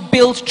helps you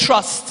build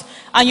trust.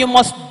 And you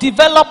must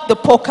develop the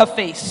poker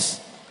face.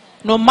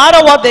 No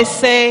matter what they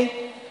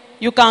say,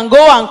 you can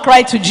go and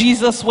cry to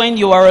Jesus when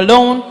you are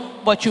alone,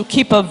 but you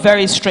keep a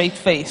very straight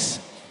face.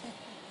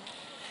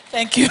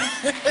 Thank you.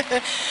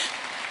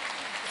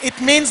 It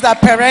means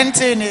that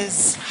parenting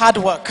is hard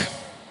work.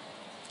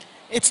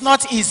 It's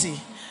not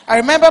easy. I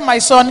remember my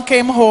son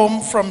came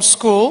home from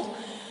school,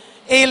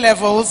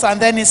 A-levels,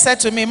 and then he said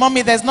to me,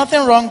 Mommy, there's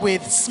nothing wrong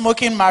with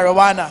smoking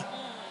marijuana.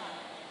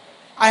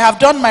 I have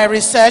done my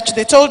research.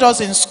 They told us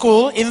in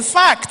school. In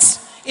fact,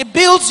 it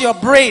builds your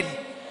brain.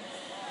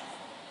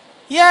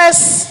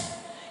 Yes,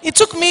 it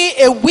took me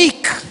a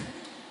week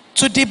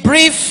to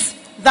debrief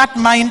that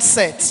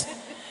mindset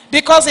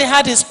because he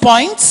had his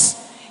points,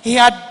 he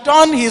had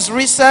done his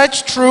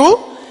research through,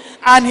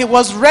 and he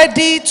was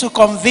ready to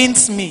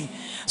convince me.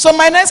 So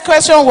my next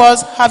question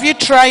was, have you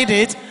tried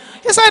it?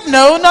 He said,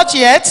 no, not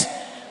yet.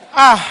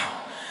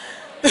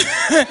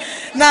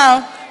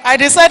 Now, I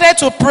decided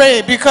to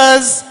pray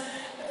because,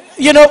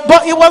 you know,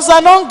 but it was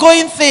an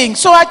ongoing thing.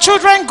 So our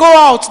children go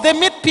out, they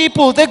meet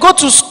people, they go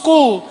to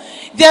school.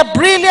 They're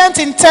brilliant,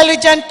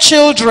 intelligent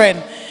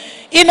children.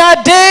 In our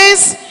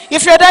days,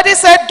 if your daddy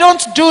said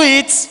don't do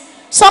it,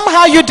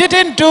 somehow you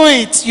didn't do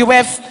it. You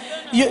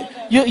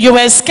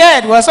were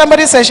scared. Well,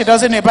 somebody said she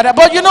doesn't know,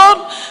 but you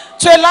know,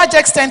 to a large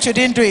extent you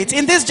didn't do it.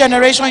 In this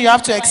generation, you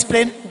have to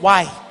explain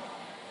why.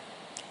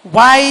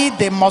 Why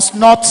they must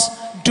not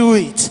do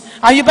it.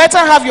 And you better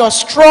have your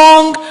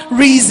strong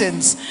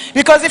reasons.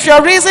 Because if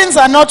your reasons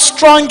are not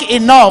strong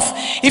enough,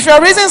 if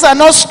your reasons are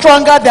not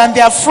stronger than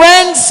their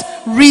friends'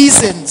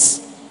 reasons,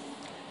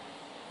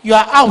 you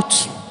are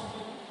out.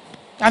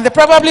 And they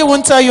probably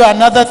won't tell you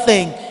another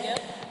thing.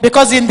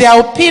 Because in their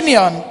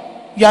opinion,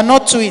 you are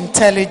not too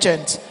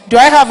intelligent. Do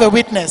I have a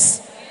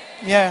witness?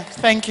 Yeah,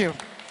 thank you.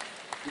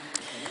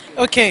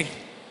 Okay.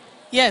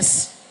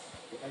 Yes.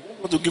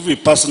 I want to give you a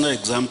personal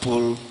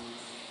example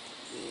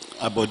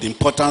about the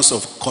importance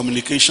of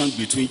communication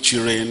between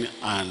children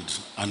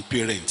and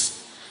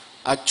parents.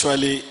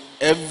 Actually,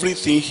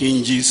 everything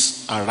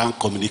hinges around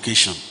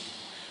communication.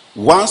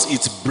 Once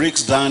it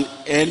breaks down,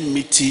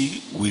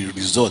 enmity will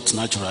result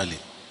naturally.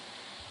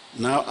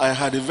 Now, I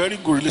had a very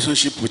good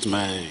relationship with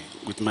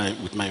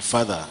my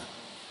father.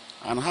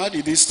 And how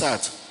did it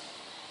start?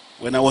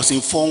 When I was in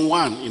Form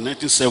 1 in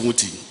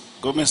 1970,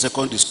 Government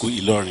Secondary School,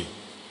 Ilorin.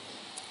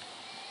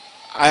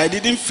 I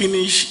didn't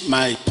finish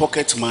my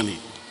pocket money.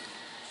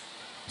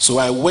 So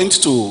I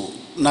went to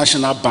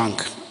National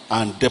Bank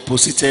and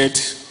deposited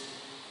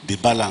the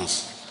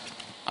balance.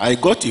 I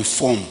got a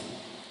form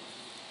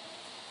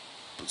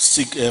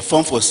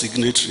for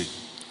signatory.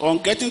 On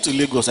getting to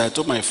Lagos, I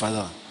told my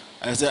father,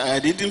 I said, I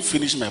didn't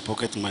finish my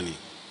pocket money.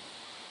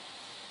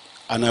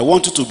 And I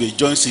wanted to be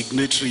joint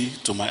signatory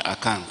to my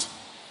account.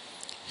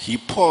 He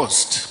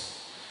paused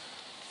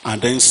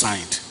and then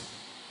signed.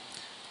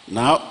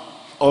 Now,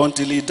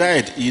 until he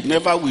died, he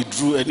never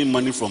withdrew any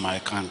money from my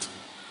account.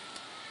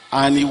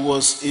 And it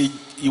was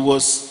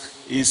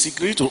a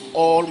secret to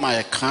all my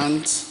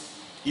accounts,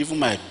 even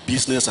my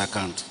business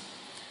account.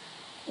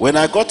 When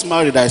I got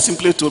married, I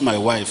simply told my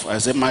wife, I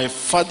said, my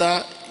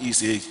father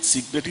is a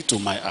secretary to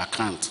my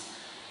account.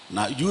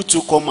 Now you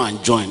two come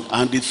and join,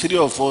 and the three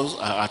of us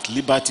are at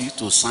liberty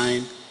to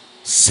sign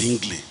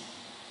singly.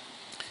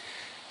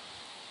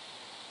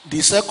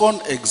 The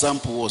second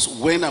example was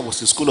when I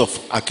was in School of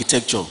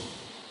Architecture,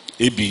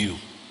 ABU.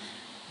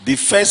 The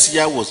first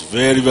year was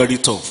very, very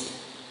tough.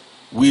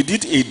 We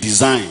did a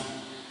design,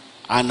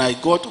 and I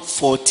got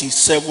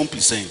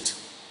 47%.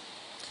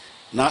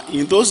 Now,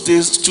 in those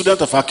days,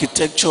 students of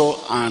architecture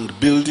and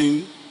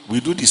building, we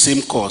do the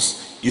same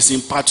course. It's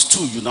in part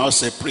 2, you now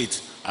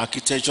separate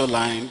architecture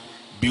line,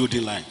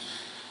 building line.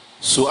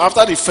 So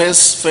after the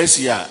first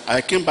year,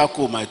 I came back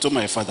home, I told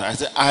my father, I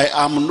said, I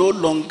am no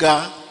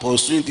longer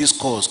pursuing this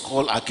course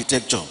called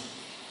architecture.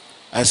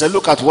 I said,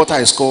 look at what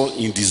I scored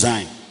in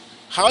design.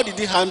 How did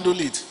he handle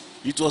it?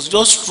 It was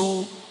just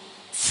through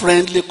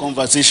friendly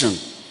conversation.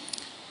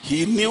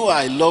 He knew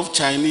I love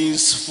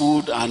Chinese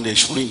food and the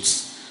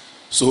shrimps.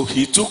 So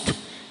he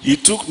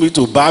took me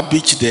to Bar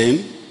Beach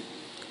then,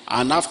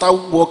 and after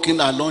walking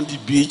along the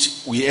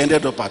beach, we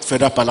ended up at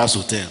Federal Palace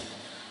Hotel.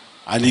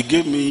 And he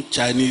gave me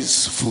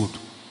Chinese food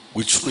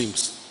with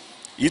shrimps.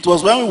 It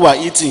was when we were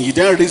eating, he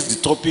then raised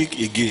the topic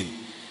again.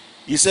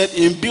 He said,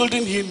 in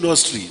building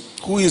industry,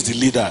 who is the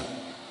leader?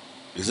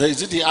 He said,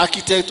 is it the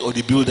architect or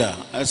the builder?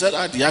 I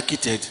said, the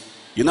architect.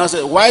 He now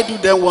said, why do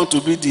they want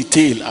to be the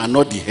tail and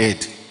not the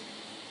head?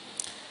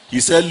 He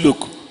said,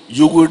 look,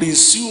 you will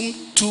resume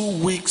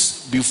 2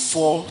 weeks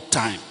before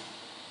time.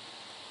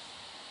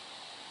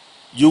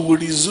 You will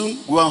resume,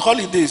 we're on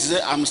holidays. He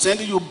said, I'm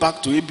sending you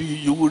back to ABU.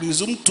 You will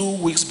resume 2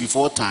 weeks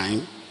before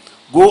time.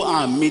 Go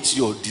and meet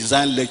your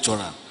design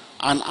lecturer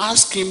and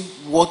ask him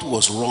what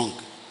was wrong.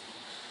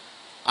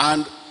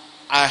 And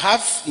I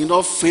have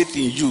enough faith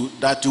in you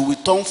that you will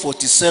turn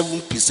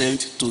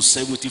 47% to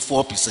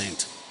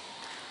 74%.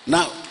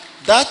 Now,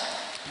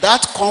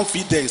 that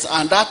confidence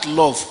and that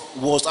love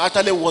was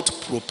actually what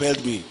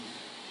propelled me.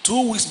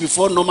 2 weeks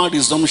before normal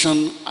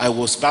resumption, I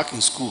was back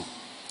in school.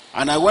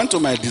 And I went to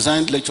my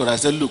design lecturer. I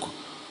said, look,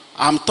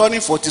 I'm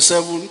turning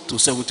 47 to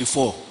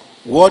 74.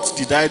 What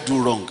did I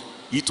do wrong?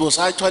 It was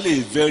actually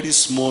a very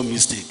small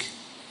mistake.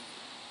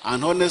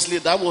 And honestly,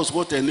 that was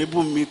what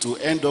enabled me to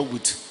end up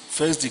with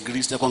first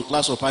degree, second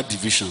class upper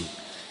division.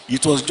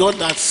 It was just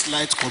that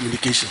slight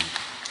communication.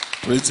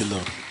 Praise the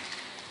Lord.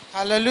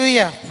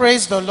 Hallelujah.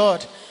 Praise the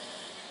Lord.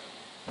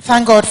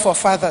 Thank God for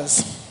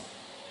fathers.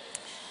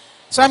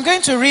 So I'm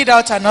going to read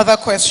out another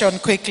question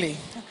quickly.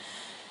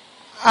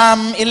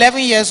 I'm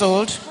 11 years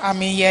old. I'm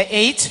in year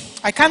 8.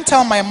 I can't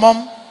tell my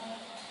mom.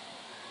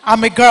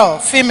 I'm a girl,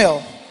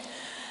 female.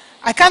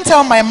 I can't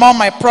tell my mom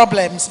my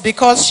problems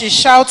because she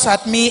shouts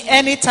at me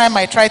anytime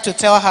I try to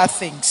tell her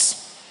things.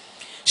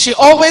 She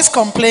always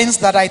complains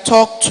that I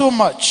talk too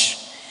much.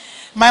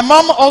 My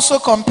mom also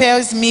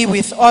compares me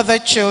with other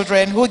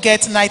children who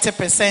get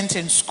 90%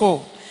 in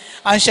school.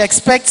 And she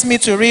expects me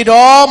to read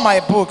all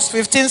my books,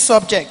 15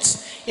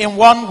 subjects, in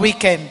 1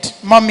 weekend.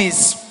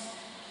 Mummies.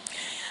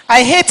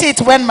 I hate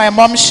it when my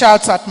mom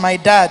shouts at my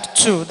dad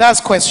too.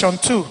 That's question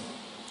 2.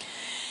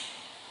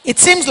 It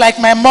seems like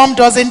my mom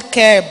doesn't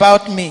care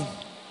about me.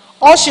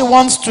 All she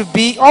wants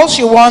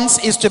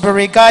is to be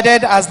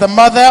regarded as the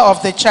mother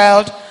of the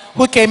child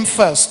who came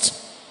first.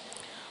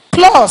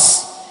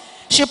 Plus,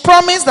 she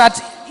promised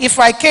that if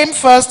I came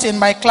first in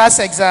my class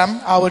exam,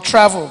 I will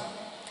travel.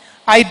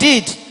 I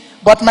did,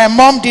 but my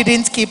mom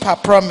didn't keep her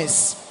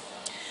promise.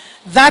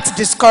 That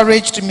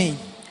discouraged me,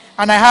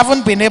 and I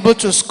haven't been able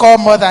to score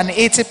more than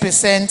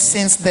 80%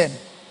 since then.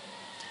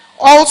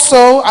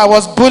 Also, I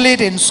was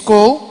bullied in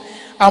school,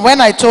 and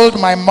when I told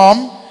my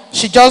mom,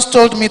 she just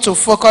told me to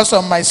focus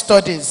on my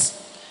studies.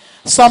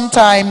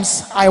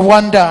 Sometimes I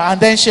wonder, and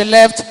then she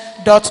left ...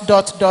 So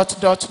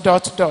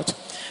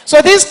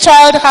this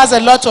child has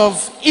a lot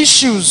of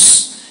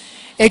issues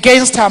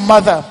against her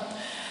mother.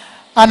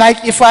 And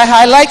if I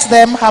highlight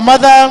them, her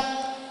mother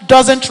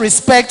doesn't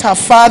respect her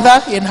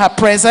father in her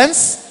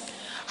presence.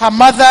 Her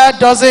mother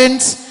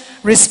doesn't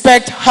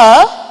respect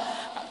her.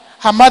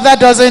 Her mother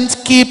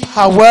doesn't keep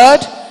her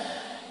word.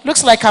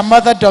 Looks like her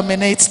mother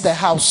dominates the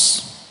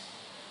house.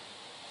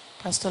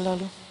 Pastor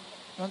Lalu?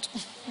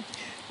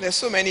 There's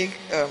so many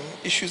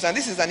issues, and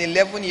this is an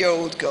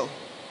 11-year-old girl,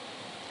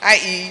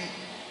 i.e.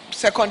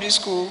 secondary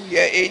school,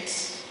 year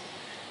 8.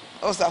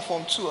 What was that,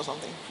 form 2 or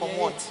something? Form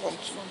 1? Form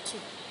 2.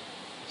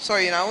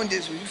 Sorry, in our own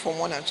days we do form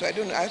 1 and 2. I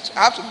don't know. I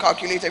have to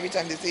calculate every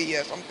time they say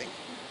year or something.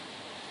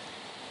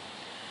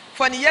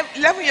 For an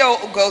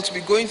 11-year-old girl to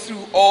be going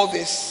through all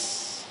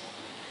this,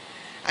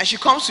 and she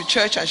comes to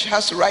church and she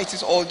has to write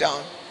it all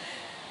down.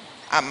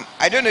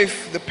 I don't know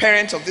if the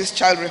parent of this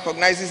child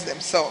recognizes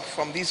themselves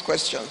from these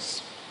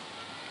questions.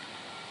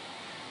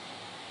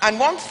 And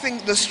one thing,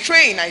 the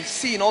strain I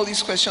see in all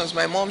these questions,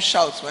 my mom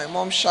shouts, my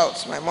mom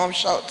shouts, my mom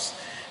shouts.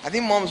 I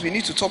think moms, we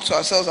need to talk to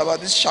ourselves about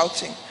this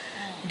shouting.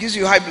 It gives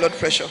you high blood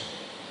pressure.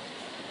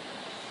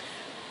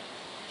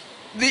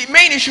 The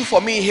main issue for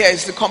me here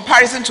is the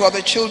comparison to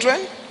other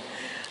children,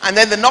 and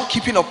then the not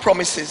keeping of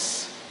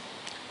promises.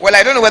 Well,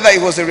 I don't know whether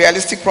it was a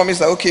realistic promise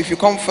that, okay, if you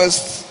come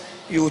first,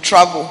 you will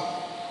travel.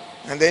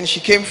 And then she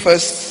came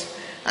first,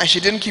 and she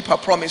didn't keep her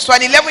promise. So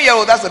an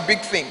 11-year-old, that's a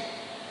big thing.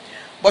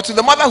 But to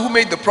the mother who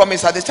made the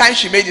promise, at the time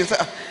she made it,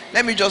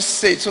 let me just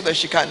say it so that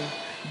she can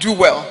do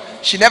well.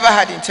 She never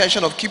had the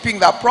intention of keeping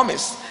that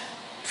promise.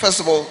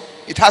 First of all,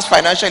 it has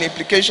financial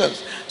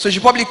implications. So she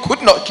probably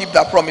could not keep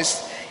that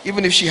promise,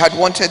 even if she had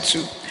wanted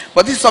to.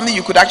 But this is something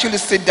you could actually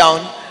sit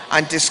down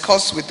and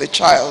discuss with the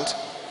child,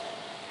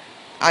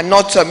 and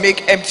not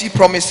make empty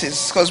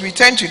promises, because we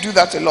tend to do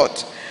that a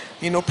lot.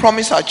 You know,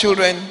 promise our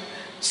children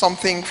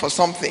something for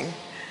something,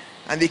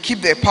 and they keep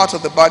their part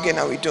of the bargain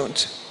and we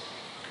don't.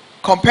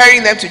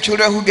 Comparing them to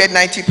children who get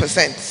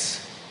 90%.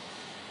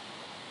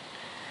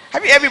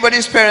 Have you,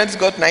 everybody's parents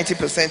got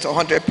 90%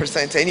 or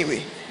 100%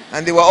 anyway,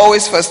 and they were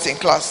always first in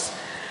class.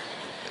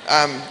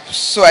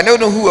 So I don't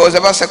know who was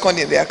ever second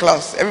in their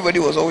class. Everybody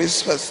was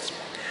always first.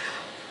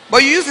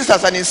 But you use this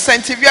as an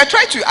incentive. You are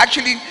trying to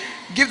actually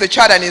give the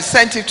child an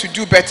incentive to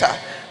do better.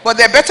 But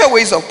there are better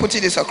ways of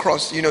putting this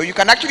across. You know, you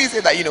can actually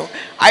say that, you know,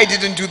 I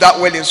didn't do that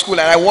well in school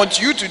and I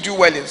want you to do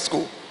well in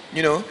school.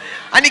 You know,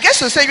 and it gets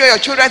to the stage where your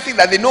children think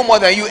that they know more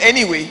than you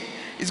anyway.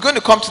 It's going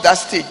to come to that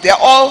stage. They're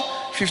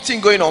all 15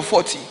 going on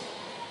 40.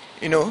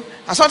 You know,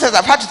 and sometimes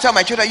I've had to tell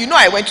my children, you know,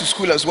 I went to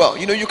school as well.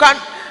 You know, you can't,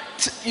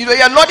 you know,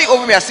 you're nodding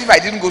over me as if I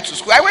didn't go to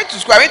school. I went to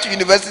school, I went to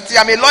university,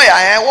 I'm a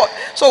lawyer.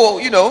 So,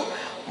 you know,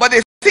 but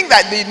they think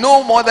that they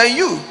know more than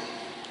you.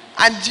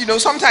 And, you know,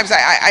 sometimes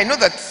I know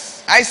that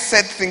I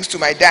said things to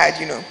my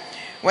dad, you know,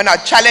 when I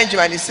challenge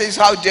him and he says,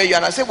 how dare you?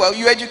 And I say, well,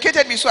 you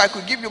educated me so I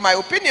could give you my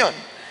opinion,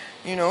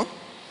 you know.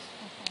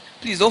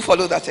 Please don't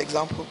follow that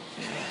example.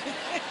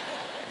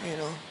 You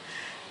know.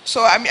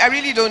 So I mean, I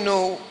really don't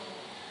know.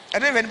 I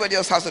don't know if anybody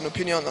else has an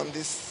opinion on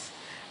this.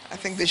 I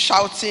think the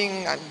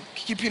shouting and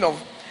keeping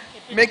of,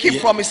 making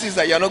promises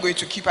that you're not going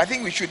to keep. I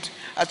think we should,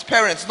 as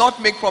parents, not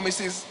make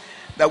promises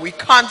that we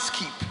can't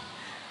keep.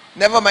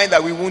 Never mind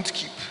that we won't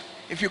keep.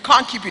 If you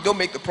can't keep it, don't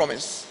make the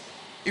promise.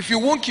 If you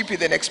won't keep it,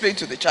 then explain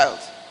to the child.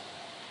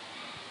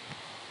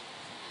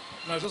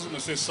 I was just going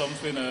to say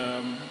something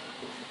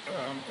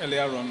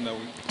earlier on that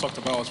we talked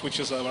about, which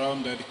is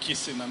around the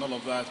kissing and all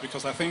of that,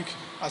 because I think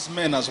as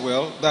men as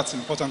well, that's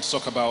important to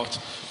talk about.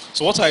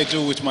 So what I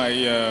do with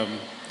my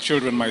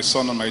children, my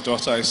son and my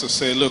daughter, is to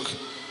say, look,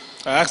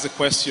 I ask the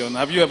question,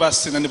 have you ever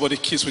seen anybody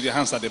kiss with your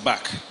hands at the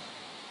back?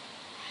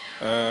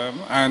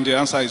 And the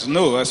answer is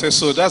no. I say,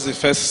 so that's the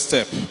first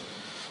step.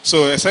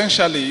 So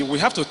essentially, we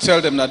have to tell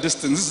them that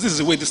this is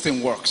the way this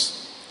thing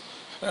works.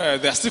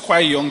 They're still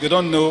quite young. They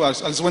don't know,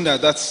 as when they're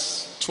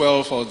that's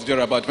 12 or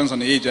thereabout, depends on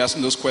the age, they're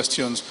asking those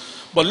questions.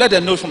 But let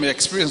them know from your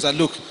experience that,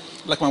 look,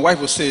 like my wife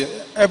would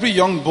say, every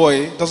young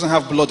boy doesn't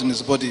have blood in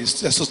his body.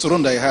 It's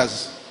testosterone that he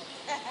has.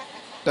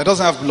 That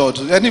doesn't have blood.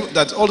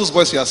 That all those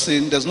boys you are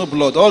seeing, there's no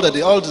blood. All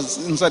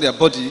that's inside their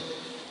body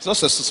is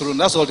just testosterone.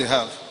 That's all they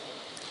have.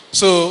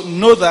 So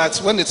know that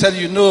when they tell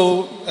you,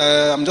 no,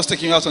 I'm just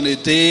taking you out on a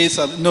date.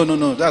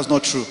 No, that's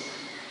not true.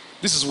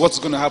 This is what's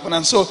going to happen.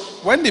 And so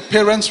when the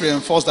parents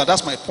reinforce that,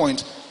 that's my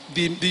point.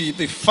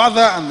 The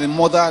father and the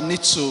mother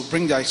need to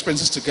bring their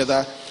experiences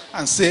together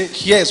and say,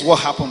 here's what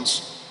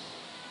happens.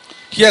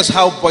 Here's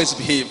how boys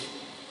behave.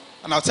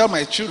 And I'll tell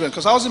my children,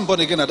 because I wasn't born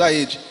again at that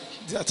age,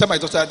 I tell my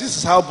daughter, this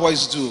is how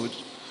boys do.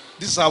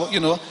 This is how, you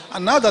know.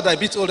 And now that they're a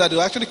bit older,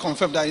 they'll actually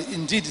confirm that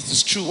indeed it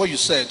is true what you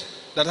said,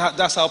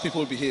 that's how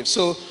people behave.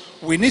 So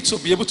we need to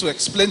be able to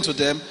explain to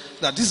them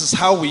that this is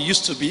how we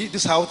used to be,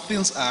 this is how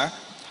things are,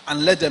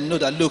 and let them know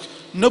that, look,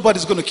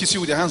 nobody's going to kiss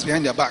you with their hands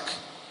behind their back.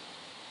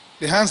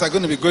 The hands are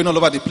going to be going all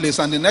over the place,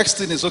 and the next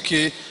thing is,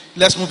 okay,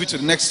 let's move it to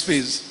the next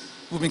phase.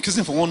 We've been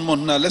kissing for 1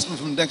 month now, let's move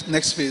to the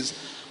next phase.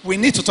 We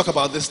need to talk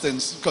about these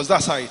things, because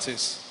that's how it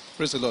is.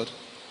 Praise the Lord.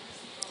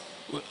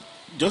 Well,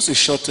 just a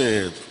short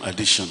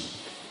addition,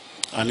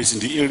 and it's in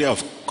the area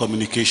of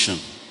communication.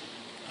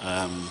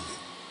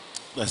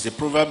 There's a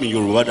proverb in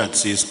Yoruba that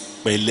says,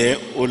 Pele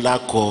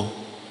olako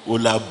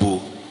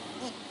olabo.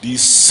 The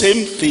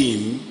same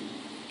thing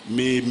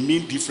may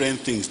mean different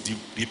things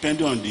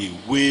depending on the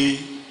way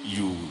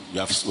you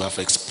have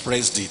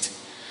expressed it.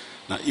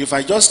 Now, if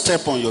I just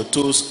step on your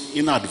toes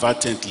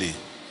inadvertently,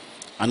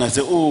 and I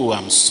say, oh,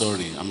 I'm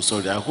sorry,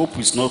 I hope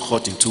it's not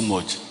hurting too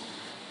much,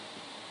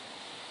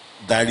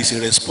 there is a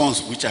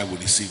response which I will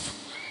receive.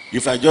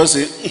 If I just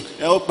say,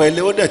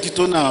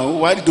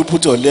 why did you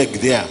put your leg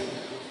there?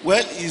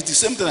 Well, it's the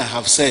same thing I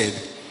have said,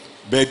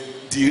 but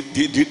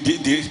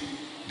the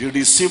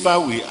receiver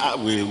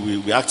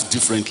will act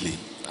differently.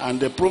 And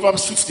the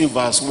Proverbs 15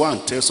 verse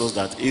 1 tells us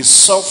that a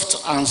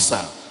soft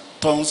answer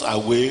turns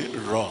away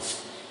wrath.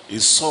 A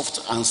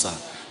soft answer,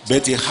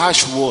 but a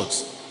harsh word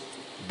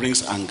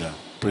brings anger.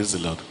 Praise the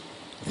Lord.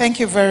 Thank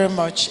you very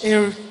much.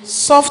 A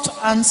soft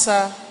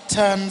answer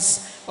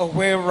turns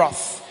away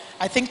wrath.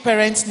 I think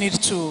parents need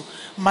to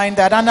mind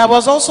that. And I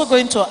was also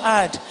going to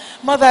add,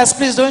 mothers,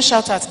 please don't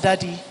shout at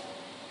daddy.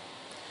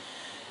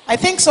 I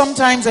think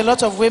sometimes a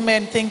lot of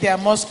women think they are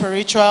more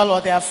spiritual,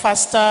 or they are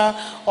faster,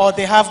 or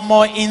they have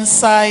more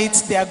insight,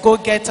 they are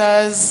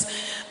go-getters,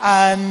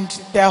 and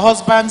their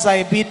husbands are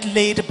a bit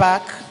laid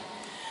back.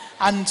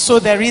 And so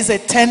there is a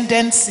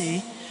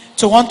tendency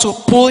to want to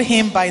pull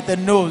him by the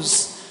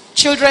nose.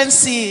 Children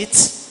see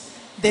it,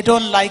 they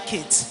don't like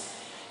it.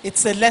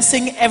 It's a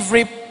lesson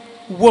every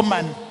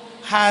woman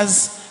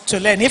has to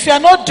learn. If you are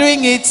not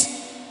doing it,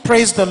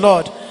 praise the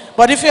Lord.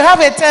 But if you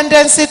have a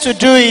tendency to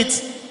do it,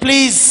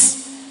 please,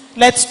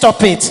 let's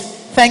stop it.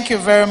 Thank you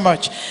very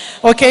much.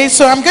 Okay,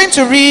 so I'm going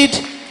to read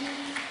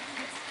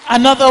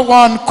another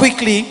one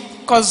quickly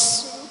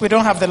because we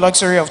don't have the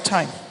luxury of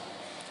time.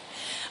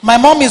 My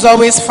mom is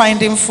always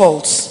finding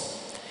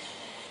faults.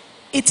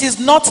 It is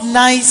not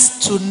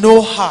nice to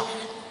know her.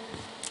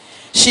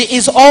 She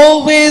is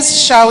always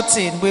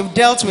shouting. We've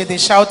dealt with the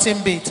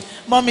shouting bit.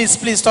 Mommies,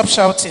 please stop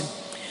shouting.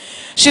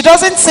 She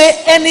doesn't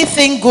say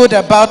anything good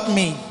about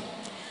me.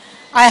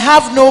 I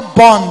have no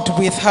bond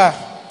with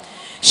her.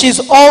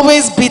 She's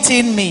always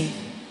beating me.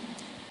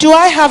 Do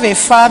I have a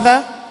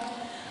father?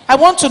 I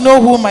want to know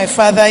who my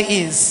father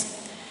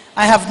is.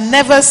 I have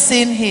never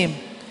seen him.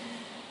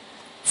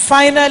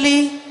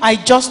 Finally, I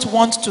just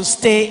want to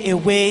stay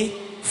away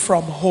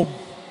from home.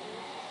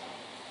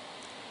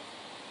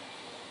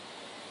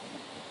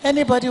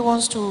 Anybody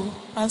wants to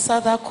answer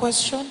that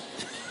question?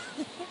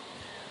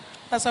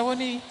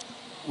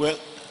 Well,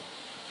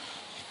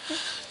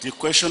 the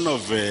question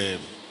of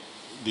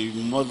the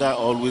mother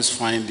always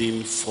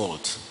finding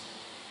fault.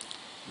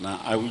 Now,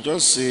 I will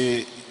just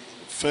say, 1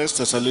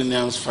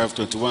 Thessalonians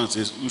 5:21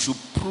 says, we should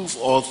prove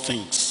all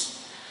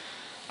things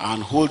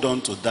and hold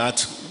on to that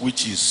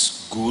which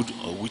is good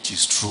or which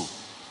is true.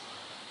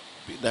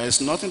 There is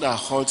nothing that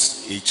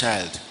hurts a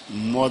child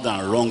more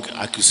than wrong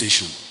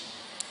accusation.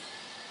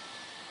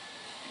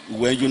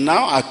 When you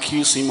now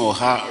accuse him or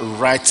her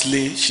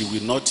rightly, she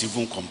will not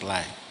even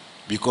comply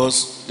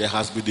because there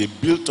has been a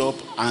built-up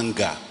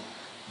anger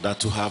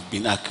that you have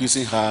been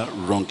accusing her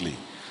wrongly.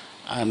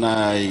 And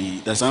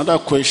there's another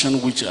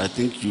question which I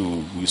think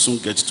you will soon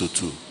get to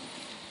too.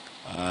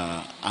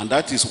 And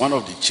that is one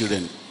of the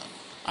children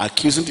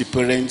accusing the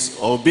parents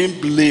of being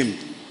blamed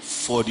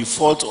for the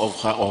fault of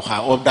her or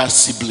her other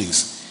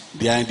siblings.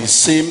 They are in the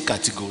same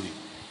category.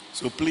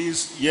 So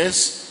please,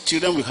 yes,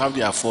 children will have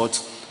their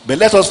fault, but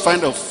let us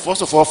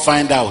first of all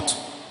find out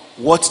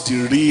what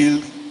the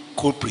real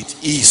culprit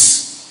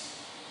is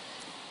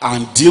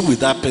and deal with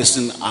that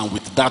person and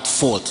with that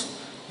fault,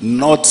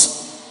 not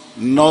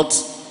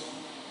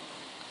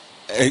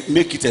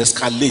make it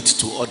escalate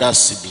to other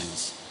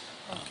siblings.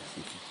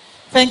 Okay.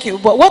 Thank you.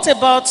 But what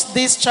about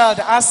this child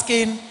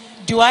asking,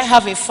 do I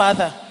have a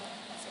father?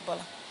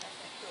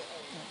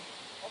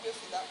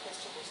 Obviously that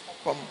question was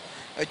from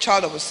a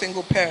child of a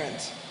single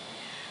parent.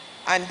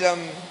 And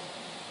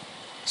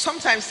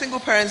sometimes single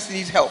parents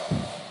need help.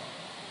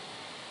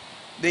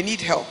 They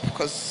need help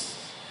because,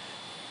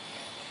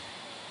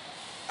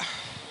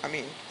 I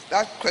mean,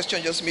 that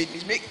question just made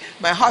me,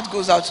 my heart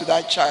goes out to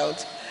that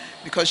child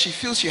because she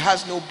feels she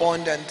has no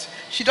bond and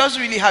she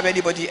doesn't really have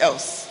anybody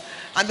else.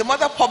 And the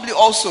mother probably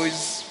also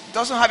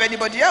doesn't have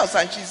anybody else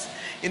and she's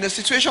in a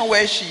situation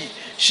where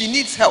she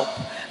needs help.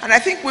 And I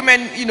think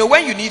women,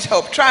 when you need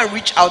help, try and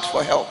reach out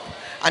for help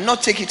and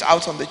not take it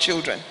out on the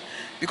children.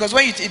 Because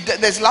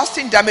there's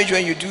lasting damage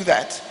when you do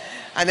that.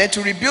 And then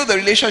to rebuild the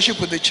relationship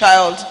with the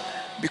child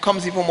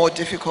becomes even more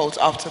difficult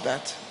after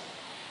that.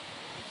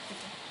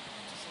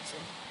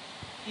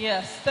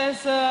 Yes,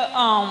 there's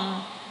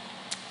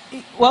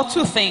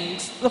two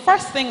things. The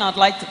first thing I'd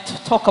like to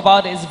talk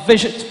about is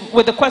vision.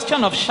 With the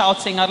question of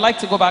shouting, I'd like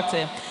to go back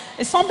to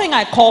it's something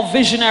I call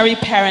visionary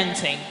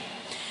parenting,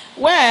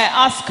 where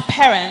I ask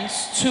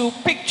parents to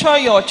picture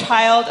your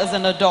child as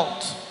an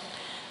adult.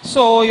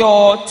 So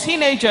your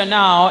teenager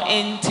now,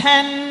 in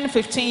 10,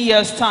 15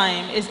 years'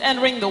 time, is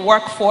entering the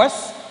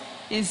workforce,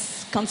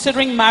 is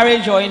considering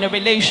marriage or in a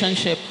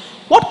relationship.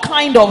 What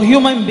kind of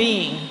human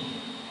being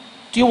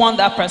do you want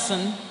that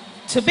person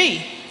to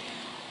be?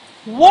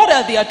 What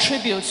are the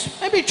attributes?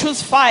 Maybe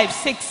choose 5,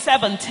 6,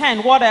 7,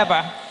 10,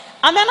 whatever.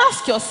 And then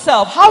ask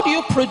yourself, how do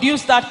you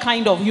produce that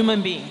kind of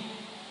human being?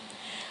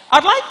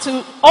 I'd like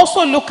to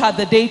also look at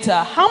the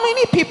data. How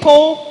many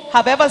people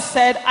have ever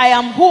said, I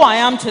am who I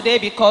am today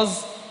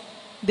because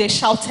they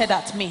shouted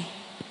at me?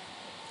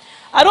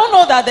 I don't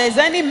know that there's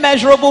any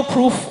measurable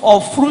proof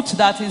of fruit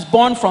that is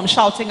born from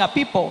shouting at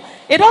people.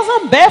 It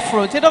doesn't bear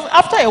fruit.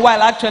 After a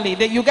while, actually,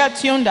 you get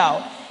tuned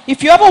out.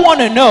 If you ever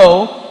want to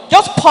know,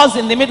 just pause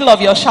in the middle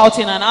of your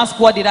shouting and ask,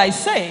 what did I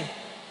say?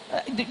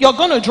 You're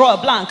going to draw a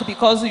blank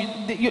because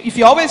if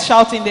you're always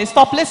shouting, they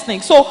stop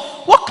listening. So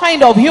what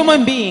kind of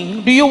human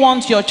being do you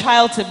want your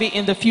child to be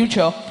in the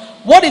future?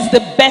 What is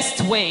the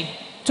best way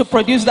to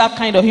produce that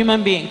kind of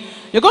human being?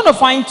 You're going to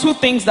find two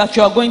things that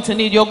you're going to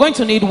need. You're going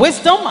to need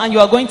wisdom and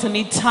you're going to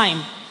need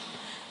time.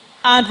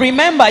 And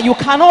remember, you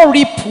cannot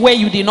reap where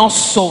you did not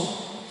sow.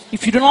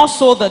 If you do not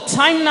sow the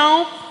time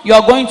now, you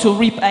are going to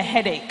reap a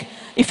headache.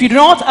 If you do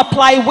not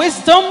apply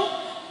wisdom,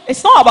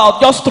 it's not about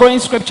just throwing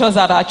scriptures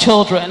at our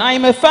children. I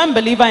am a firm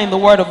believer in the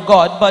word of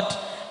God, but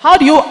how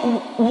do you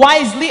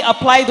wisely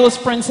apply those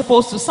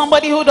principles to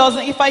somebody who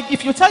doesn't?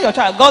 If you tell your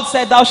child, God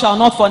said thou shalt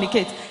not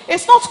fornicate,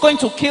 it's not going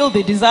to kill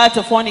the desire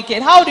to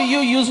fornicate. How do you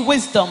use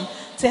wisdom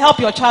to help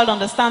your child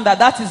understand that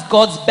that is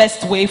God's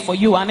best way for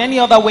you, and any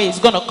other way is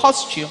going to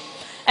cost you?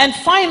 And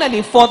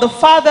finally, for the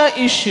father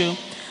issue,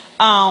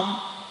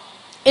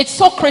 it's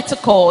so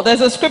critical.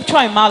 There's a scripture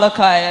in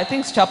Malachi, I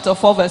think it's chapter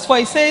 4 verse 4.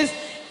 It says,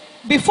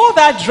 before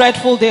that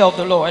dreadful day of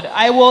the Lord,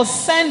 I will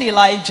send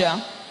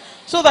Elijah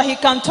so that he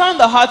can turn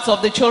the hearts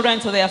of the children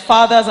to their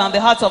fathers and the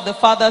hearts of the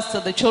fathers to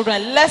the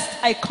children,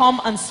 lest I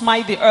come and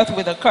smite the earth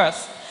with a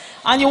curse.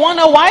 And you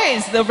wonder, why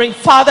is the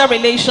father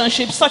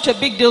relationship such a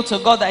big deal to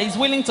God that he's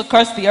willing to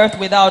curse the earth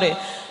without it?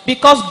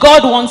 Because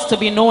God wants to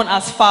be known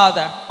as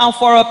father. And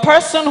for a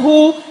person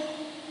who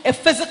a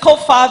physical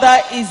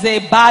father is a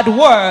bad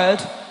word,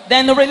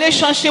 then the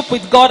relationship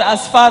with God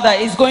as father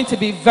is going to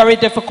be very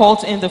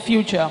difficult in the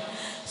future.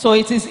 So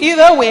it is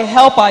either we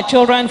help our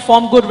children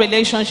form good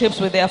relationships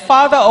with their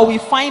father, or we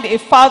find a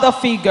father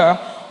figure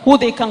who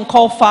they can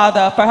call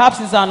father. Perhaps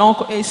it's an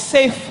uncle, a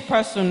safe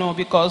person, no,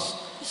 because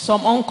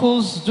some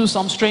uncles do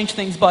some strange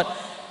things. But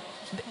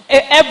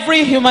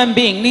every human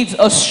being needs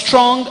a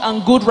strong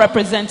and good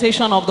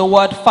representation of the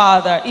word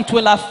father. It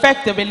will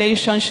affect the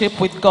relationship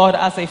with God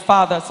as a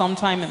father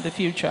sometime in the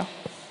future.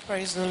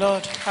 Praise the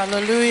Lord.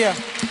 Hallelujah.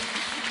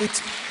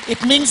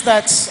 It means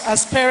that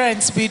as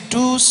parents we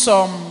do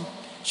some,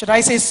 should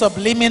I say,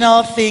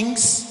 subliminal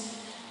things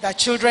that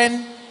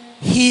children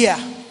hear.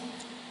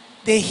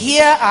 They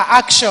hear our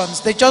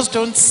actions, they just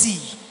don't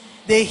see.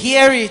 They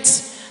hear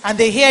it, and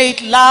they hear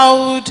it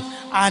loud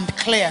and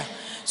clear.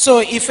 So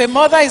if a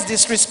mother is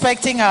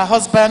disrespecting her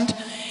husband,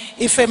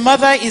 if a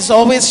mother is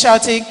always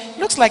shouting,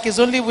 looks like it's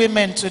only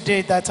women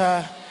today that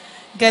are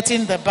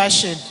getting the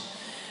bashing.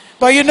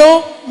 But you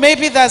know,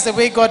 maybe that's the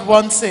way God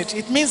wants it.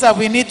 It means that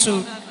we need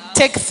to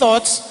take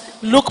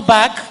thoughts, look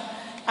back,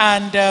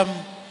 and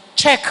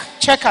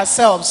check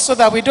ourselves so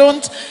that we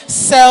don't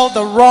sell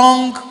the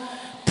wrong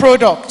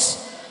product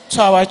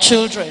to our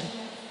children.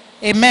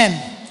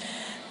 Amen.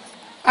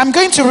 I'm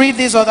going to read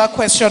this other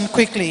question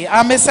quickly.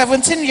 I'm a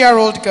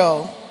 17-year-old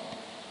girl.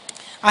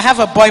 I have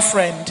a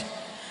boyfriend,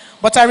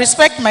 but I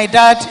respect my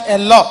dad a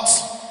lot,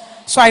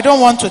 so I don't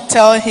want to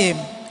tell him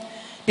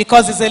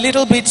because he's a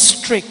little bit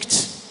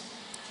strict.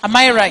 Am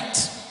I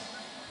right,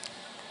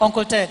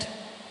 Uncle Ted?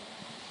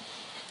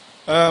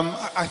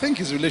 I think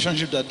his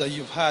relationship that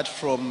you've had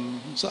from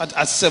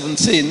at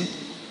 17,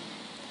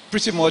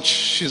 pretty much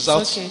she's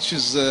out. Okay.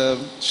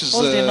 She's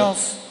Old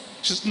enough.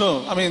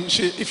 No, I mean,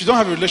 if you don't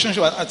have a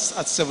relationship at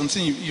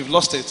 17, you've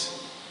lost it.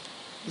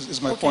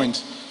 Is my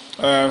point.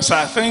 So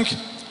I think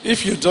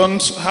if you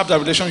don't have that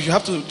relationship, you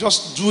have to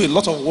just do a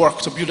lot of work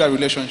to build that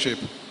relationship.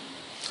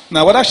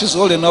 Now, whether she's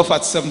old enough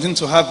at 17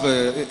 to have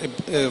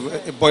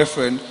a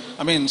boyfriend,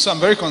 I mean, so I'm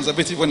very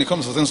conservative when it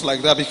comes to things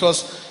like that,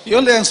 because it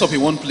only ends up in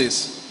one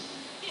place.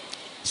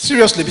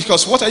 Seriously,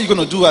 because what are you going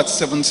to do at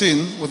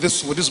 17 with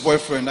this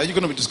boyfriend? Are you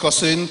going to be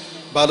discussing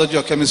biology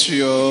or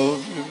chemistry or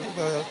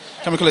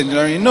chemical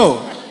engineering?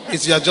 No,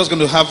 you're just going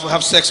to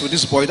have sex with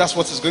this boy. That's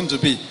what it's going to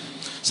be.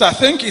 So I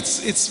think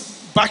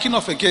it's backing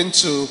off again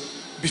to,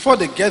 before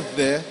they get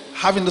there,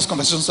 having those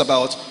conversations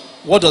about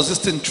what does this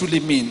thing truly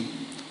mean.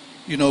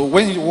 You know,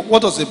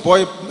 what does a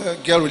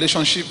boy-girl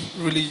relationship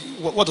really,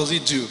 what does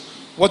it do?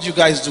 What do you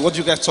guys do? What do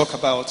you guys talk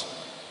about?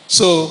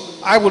 So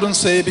I wouldn't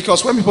say,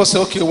 because when people say,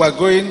 okay, we're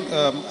going,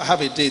 I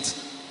have a date.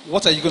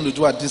 What are you going to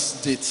do at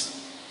this date?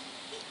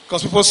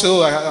 Because people say,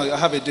 oh, I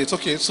have a date.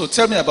 Okay, so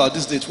tell me about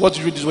this date. What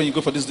do you do when you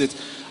go for this date?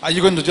 Are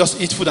you going to just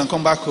eat food and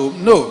come back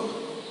home? No.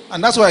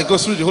 And that's why I go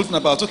through the whole thing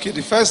about, okay,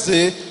 the first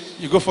day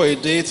you go for a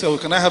date, so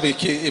can I have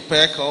a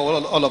peck or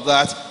all of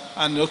that?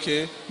 And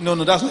okay, no,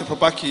 that's not a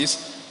proper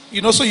kiss.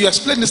 You know, so you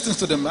explain these things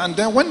to them. And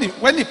then when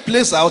it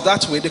plays out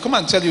that way, they come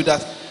and tell you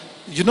that,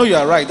 you know, you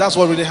are right. That's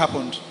what really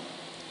happened.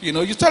 You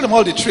know, you tell them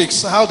all the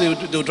tricks, how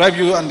they'll drive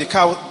you and the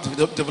car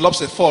develops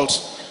a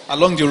fault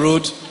along the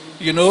road.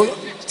 You know,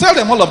 tell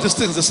them all of these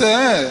things. They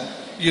say,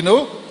 you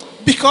know,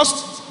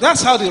 because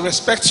that's how they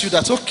respect you,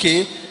 that,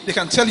 okay, they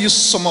can tell you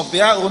some of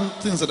their own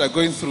things that are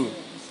going through.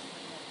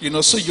 You know,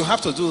 so you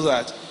have to do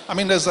that. I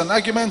mean, there's an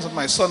argument with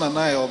my son and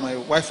I, or my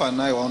wife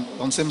and I, on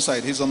the same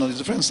side. He's on a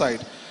different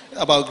side,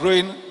 about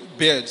growing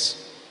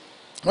beards.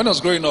 When I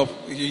was growing up,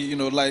 he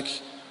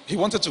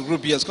wanted to grow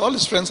beards, because all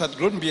his friends had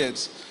grown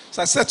beards.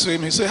 So I said to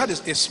him, he said, he had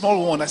a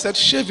small one. I said,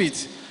 shave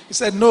it. He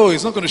said, no,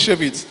 he's not going to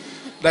shave it.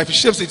 That if he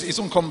shaves it, it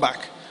won't come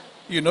back.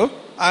 You know?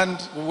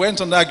 And we went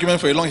on the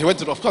argument for a long. He went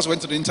to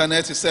the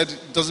internet. He said,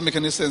 it doesn't make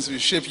any sense if you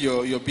shave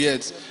your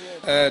beards,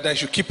 that you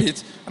should keep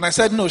it. And I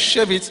said, no,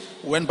 shave it.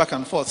 We went back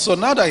and forth. So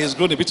now that he's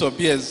grown a bit of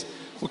beards,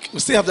 we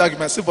still have the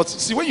argument. I said, but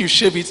see, when you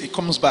shave it, it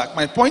comes back.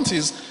 My point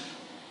is,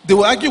 they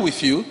will argue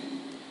with you.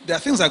 There are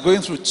things they're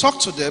going through.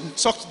 Talk to them.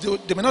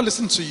 They may not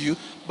listen to you.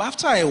 But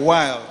after a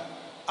while,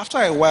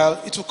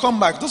 it will come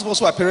back. Those of us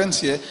who are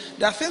parents here,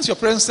 there are things your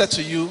parents said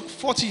to you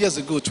 40 years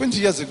ago, 20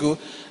 years ago,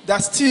 that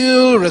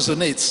still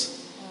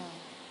resonates.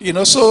 You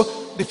know, so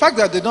the fact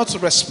that they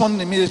don't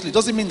respond immediately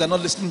doesn't mean they're not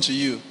listening to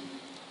you.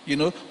 You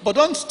know, but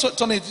don't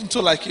turn it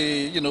into like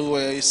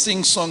a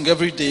sing song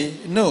every day.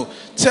 No,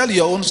 tell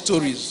your own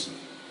stories.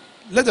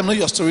 Let them know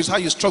your stories, how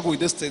you struggle with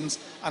these things,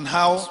 and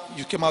how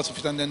you came out of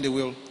it, and then they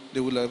will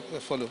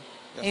follow.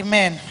 Yeah.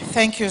 Amen.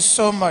 Thank you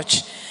so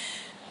much.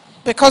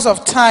 Because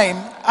of time,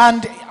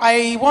 and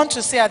I want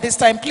to say at this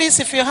time,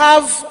 please, if you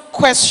have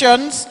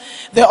questions,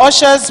 the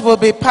ushers will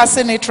be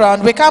passing it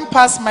around. We can't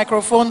pass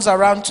microphones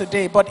around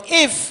today, but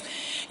if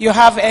you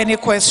have any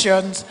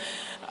questions,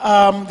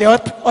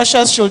 the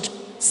ushers should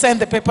send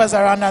the papers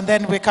around, and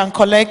then we can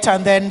collect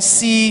and then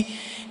see,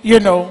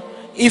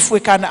 if we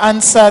can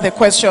answer the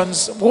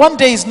questions. One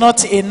day is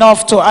not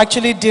enough to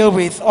actually deal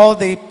with all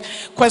the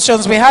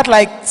questions. We had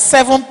like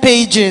 7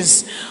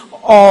 pages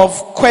of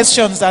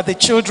questions that the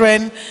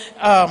children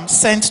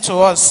sent to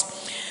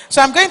us.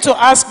 So I'm going to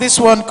ask this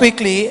one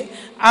quickly.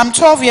 I'm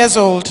 12 years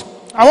old.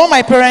 I want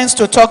my parents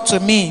to talk to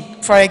me,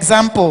 for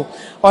example,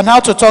 on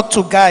how to talk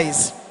to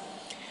guys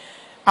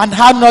and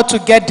how not to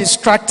get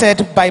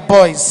distracted by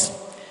boys.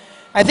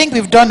 I think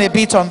we've done a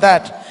bit on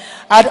that.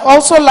 I'd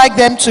also like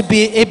them to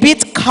be a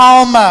bit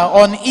calmer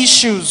on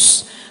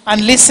issues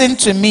and listen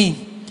to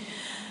me.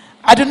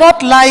 I do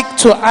not like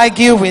to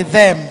argue with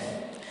them,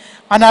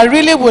 and I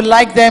really would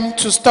like them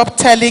to stop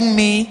telling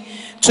me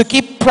to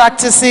keep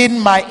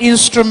practicing my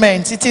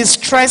instrument. It is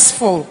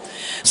stressful.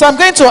 So I'm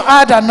going to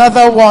add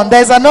another one.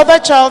 There's another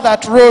child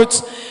that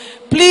wrote,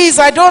 please,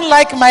 I don't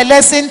like my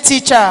lesson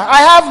teacher.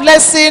 I have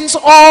lessons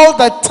all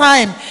the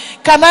time.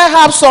 Can I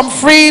have some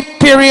free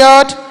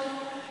period?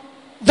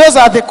 Those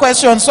are the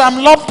questions. So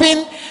I'm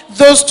lumping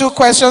those 2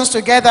 questions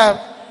together.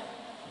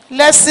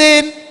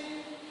 Lesson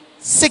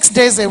 6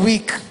 days a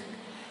week.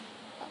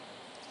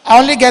 I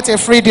only get a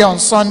free day on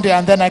Sunday,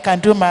 and then I can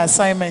do my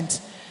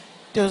assignment.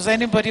 Does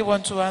anybody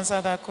want to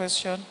answer that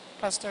question,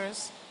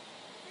 pastors?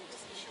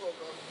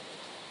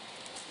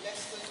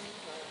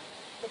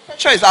 The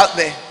pressure is out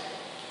there.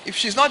 If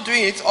she's not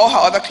doing it, all her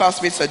other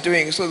classmates are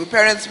doing it. So the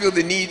parents feel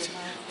the need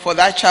for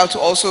that child to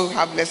also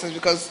have lessons,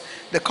 because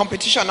the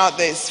competition out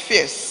there is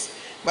fierce.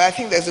 But I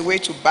think there's a way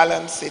to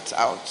balance it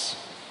out.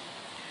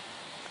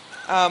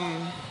 I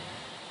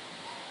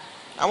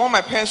want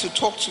my parents to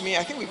talk to me.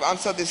 I think we've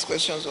answered these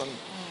questions on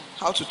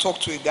how to talk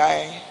to a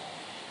guy.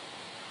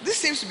 This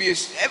seems to be,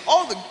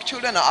 all the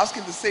children are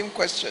asking the same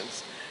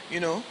questions,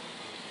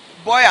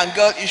 Boy and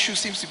girl issue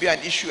seems to be an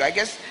issue. I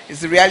guess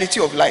it's the reality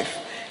of life.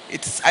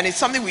 It's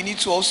something we need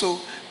to also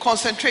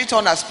concentrate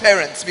on as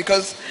parents,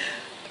 because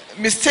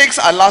mistakes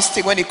are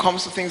lasting when it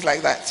comes to things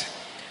like that.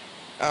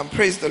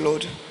 Praise the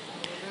Lord.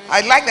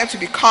 I'd like them to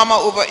be calmer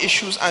over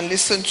issues and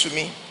listen to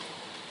me.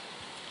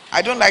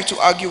 I don't like to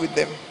argue with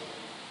them.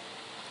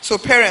 So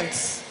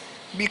parents,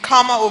 be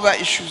calmer over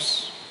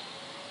issues.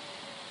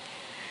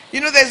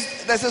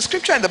 There's a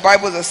scripture in the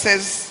Bible that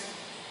says,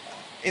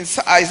 in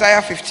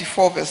Isaiah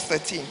 54 verse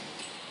 13,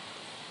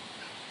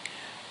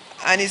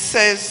 and it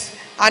says,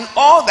 and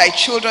all thy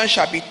children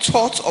shall be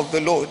taught of the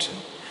Lord,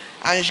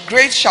 and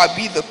great shall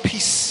be the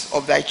peace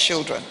of thy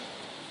children.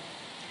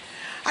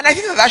 And I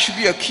think that should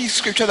be a key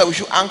scripture that we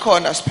should anchor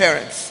on as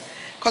parents.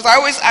 Because I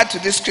always add to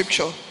this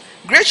scripture,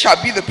 great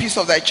shall be the peace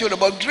of thy children,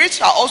 but great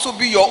shall also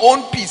be your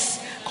own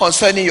peace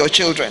concerning your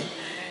children.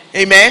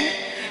 Amen?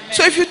 Amen.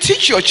 So if you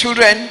teach your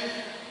children,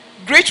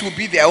 great will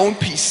be their own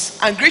peace,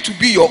 and great will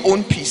be your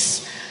own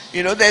peace.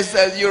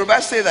 There's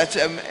Yoruba say that,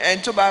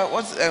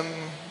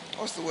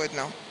 what's the word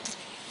now?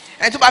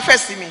 Entoba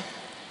first me.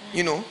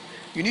 You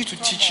need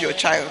to teach your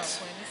child.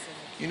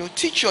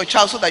 Teach your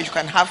child so that you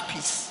can have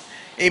peace.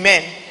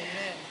 Amen.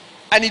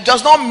 And it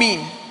does not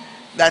mean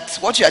that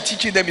what you are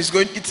teaching them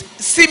it's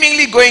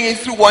seemingly going in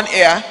through one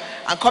ear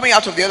and coming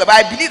out of the other.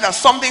 But I believe that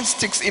something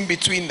sticks in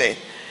between there.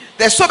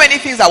 There's so many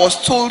things I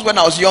was told when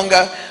I was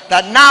younger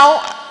that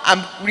now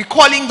I'm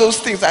recalling those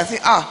things. I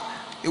think,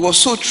 it was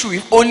so true.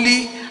 If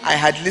only I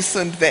had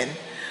listened then.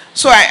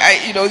 So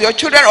your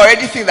children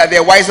already think that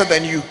they're wiser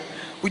than you.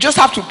 We just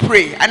have to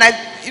pray. And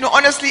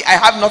honestly, I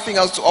have nothing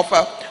else to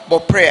offer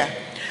but prayer.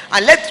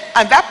 And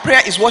that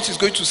prayer is what is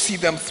going to see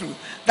them through.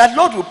 That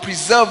Lord will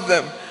preserve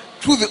them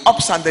through the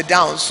ups and the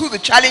downs, through the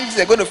challenges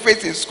they're going to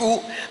face in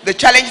school, the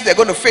challenges they're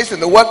going to face in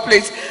the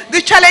workplace.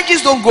 The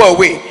challenges don't go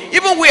away.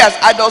 Even we as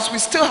adults, we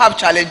still have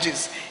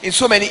challenges in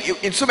so many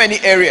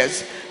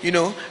areas.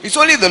 It's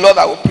only the Lord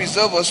that will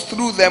preserve us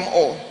through them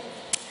all.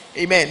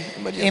 Amen.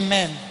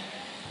 Amen.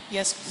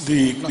 Yes.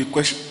 The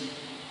question.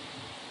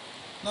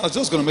 I was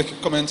just going to make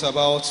a comment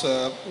about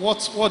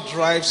what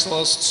drives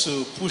us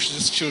to push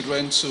these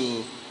children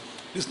to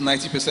this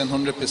 90%,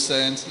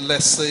 100%,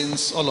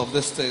 lessons, all of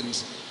these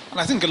things. And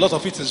I think a lot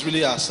of it is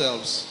really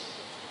ourselves.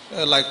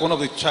 Like one of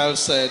the child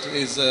said,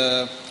 is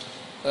the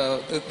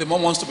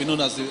mom wants to be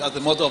known as the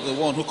mother of the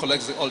one who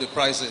collects all the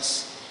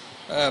prizes.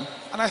 And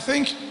I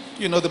think,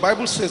 the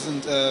Bible says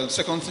in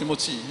 2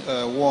 Timothy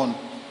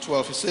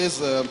 1:12, it says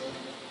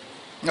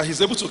that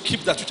he's able to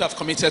keep that which I've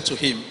committed to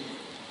him.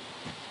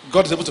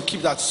 God is able to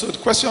keep that. So the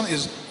question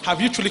is, have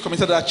you truly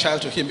committed that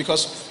child to him?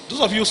 Because those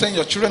of you send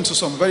your children to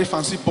some very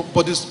fancy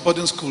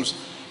boarding schools,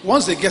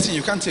 once they get in,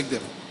 you can't take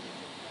them.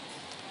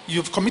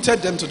 you've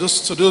committed them to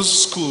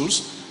those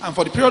schools, and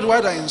for the period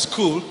while they're in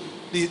school,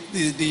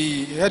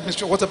 the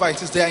headmistress, whatever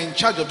it is, they are in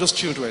charge of those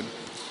children.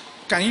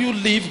 Can you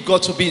leave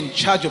God to be in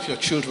charge of your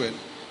children?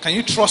 Can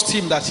you trust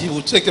him that he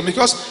will take them?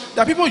 Because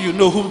there are people you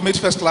know who made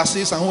first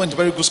classes and who went to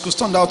very good schools,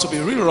 turned out to be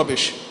really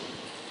rubbish.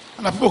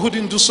 And there are people who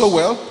didn't do so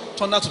well,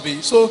 turned out to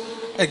be. So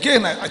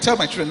again, I tell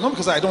my children, not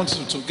because I don't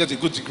want to get a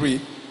good degree,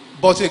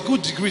 but a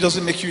good degree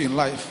doesn't make you in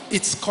life.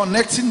 It's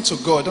connecting to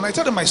God. And I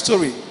tell them my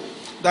story.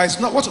 That is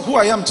not who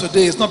I am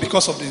today is not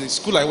because of the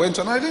school I went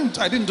to, and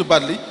I didn't do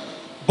badly,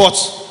 but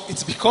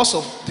it's because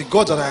of the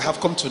God that I have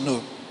come to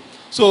know.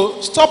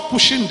 So stop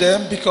pushing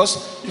them,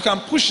 because you can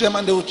push them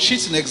and they will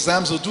cheat in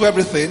exams, they'll do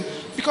everything,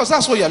 because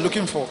that's what you're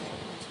looking for.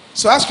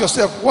 So ask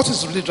yourself, what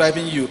is really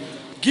driving you?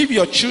 Give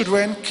your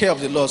children care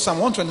of the Lord. Psalm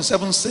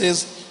 127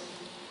 says,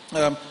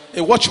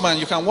 a watchman,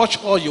 you can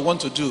watch all you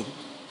want to do.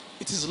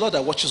 It is the Lord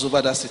that watches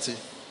over that city.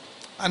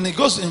 And it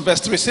goes in verse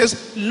 3, it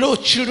says, lo,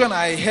 children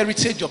are a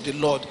heritage of the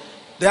Lord.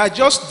 They are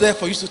just there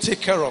for you to take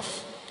care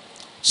of.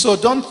 So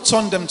don't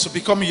turn them to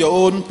become your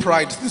own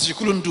pride. This you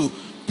couldn't do.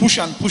 Push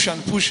and push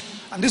and push.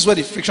 And this is where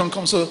the friction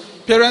comes. So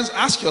parents,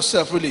 ask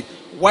yourself really,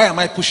 why am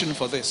I pushing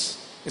for this?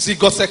 Is it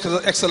God's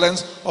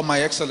excellence or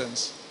my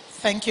excellence?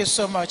 Thank you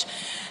so much.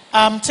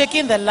 I'm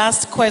taking the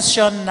last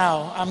question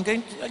now.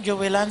 You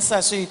will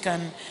answer so you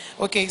can.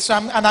 Okay, so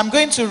I'm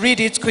going to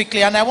read it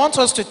quickly. And I want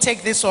us to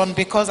take this on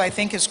because I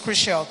think it's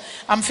crucial.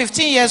 I'm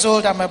 15 years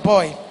old. I'm a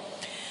boy.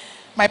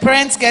 My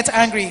parents get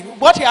angry.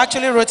 What he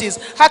actually wrote is,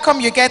 how come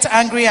you get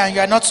angry and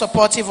you are not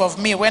supportive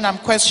of me when I'm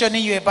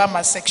questioning you about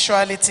my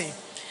sexuality?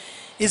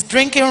 Is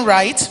drinking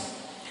right?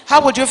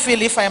 How would you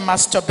feel if I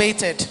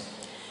masturbated?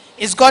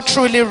 Is God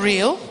truly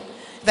real?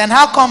 Then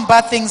how come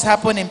bad things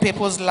happen in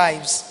people's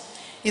lives?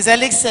 Is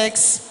early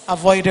sex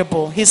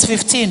avoidable? He's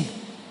 15.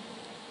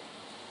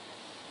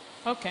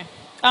 Okay.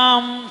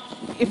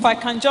 If I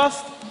can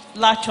just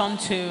latch on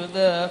to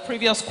the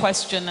previous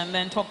question and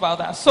then talk about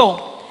that.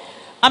 So,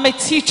 I'm a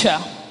teacher.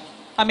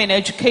 I'm in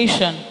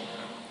education.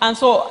 And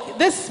so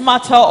this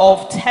matter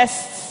of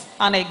tests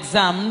and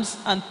exams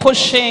and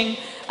pushing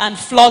and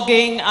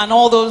flogging and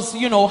all those,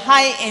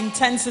 high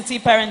intensity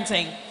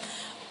parenting,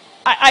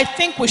 I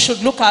think we should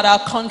look at our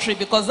country,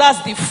 because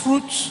that's the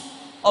fruit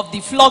of the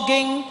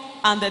flogging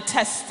and the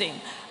testing.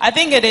 I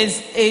think it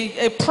is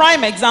a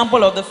prime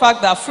example of the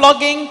fact that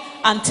flogging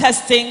and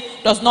testing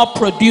does not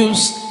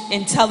produce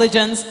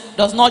intelligence,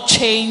 does not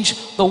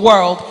change the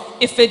world.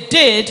 If it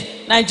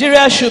did,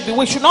 Nigeria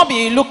we should not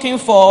be looking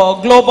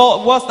for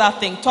global, what's that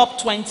thing, top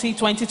 20,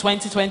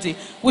 20.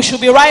 We should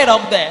be right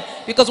up there.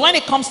 Because when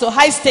it comes to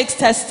high stakes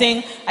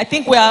testing, I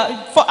think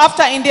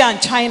after India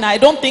and China, I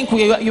don't think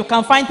you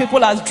can find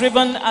people as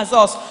driven as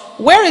us.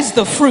 Where is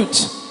the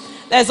fruit?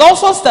 There's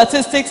also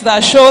statistics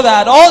that show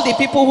that all the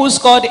people who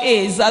scored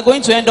A's are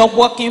going to end up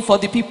working for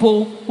the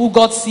people who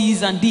got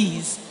C's and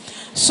D's.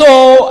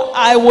 So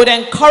I would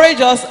encourage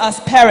us as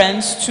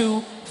parents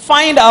to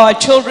find our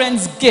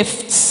children's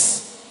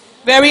gifts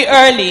very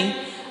early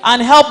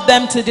and help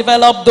them to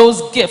develop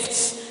those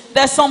gifts.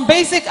 There's some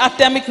basic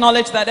academic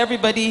knowledge that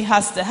everybody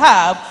has to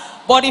have,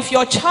 but if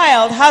your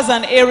child has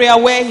an area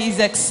where he's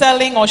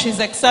excelling or she's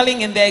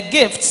excelling in their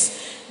gifts,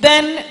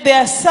 then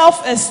their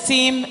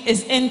self-esteem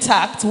is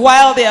intact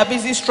while they are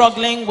busy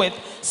struggling with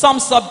some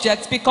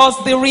subjects,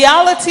 because the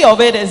reality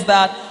of it is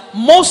that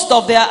most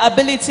of their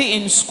ability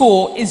in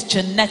school is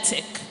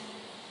genetic.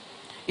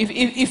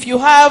 If you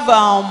have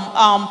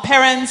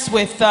parents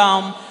with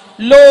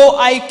low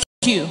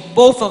IQ,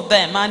 both of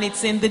them, and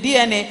it's in the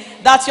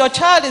DNA, that your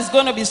child is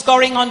going to be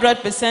scoring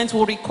 100%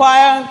 will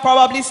require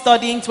probably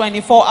studying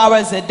 24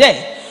 hours a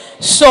day.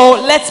 So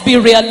let's be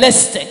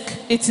realistic.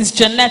 It is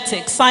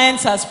genetic.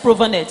 Science has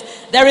proven it.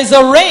 There is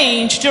a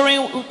range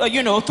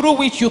through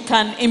which you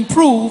can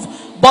improve,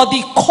 but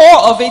the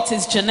core of it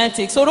is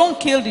genetic. So don't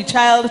kill the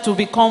child to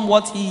become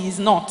what he is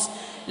not.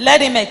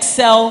 Let him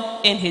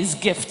excel in his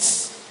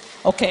gifts.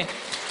 Okay.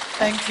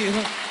 Thank you.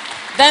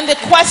 Then the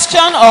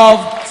question of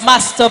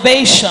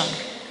masturbation.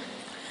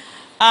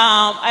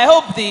 I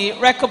hope the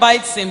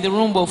Rechabites in the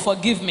room will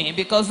forgive me,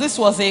 because this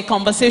was a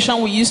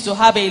conversation we used to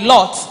have a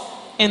lot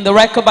in the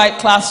Rechabite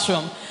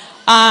classroom.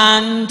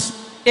 And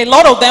a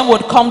lot of them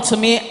would come to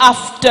me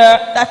after,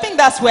 I think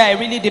that's where I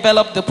really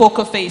developed the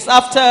poker face,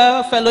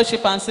 after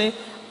fellowship, and say,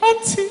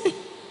 Auntie,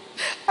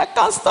 I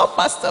can't stop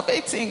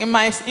masturbating.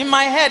 In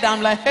my head,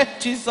 I'm like, hey,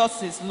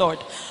 Jesus is Lord.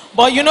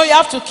 But you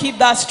have to keep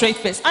that straight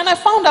face. And I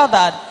found out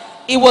that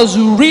it was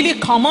really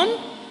common.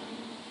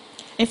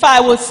 In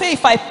fact, I would say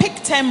if I pick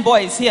 10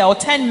 boys here or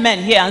 10 men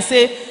here and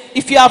say,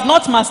 if you have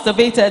not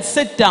masturbated,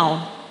 sit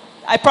down,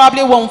 I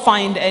probably won't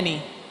find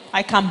any.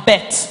 I can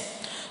bet.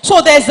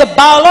 So there's the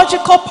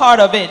biological part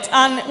of it.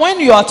 And when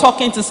you are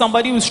talking to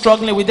somebody who's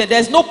struggling with it,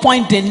 there's no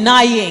point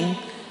denying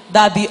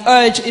that the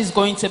urge is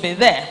going to be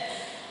there.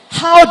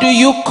 How do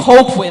you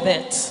cope with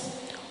it?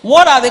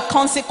 What are the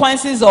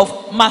consequences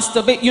of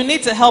masturbation? You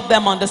need to help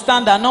them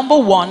understand that, number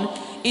one,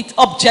 it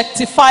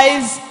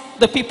objectifies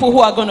the people who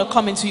are going to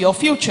come into your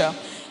future.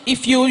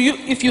 If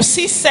you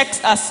see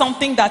sex as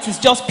something that is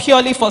just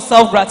purely for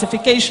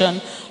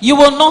self-gratification, you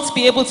will not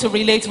be able to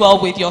relate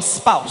well with your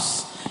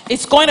spouse.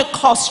 It's going to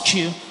cost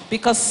you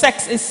because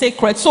sex is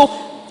sacred. So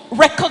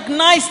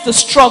recognize the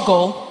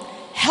struggle,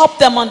 help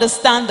them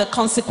understand the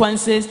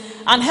consequences,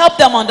 and help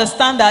them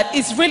understand that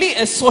it's really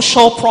a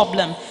social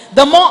problem.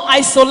 The more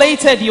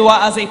isolated you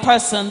are as a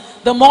person,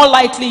 the more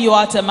likely you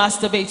are to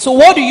masturbate. So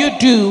what do you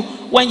do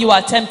when you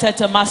are tempted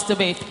to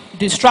masturbate?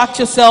 Distract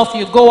yourself,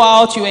 you go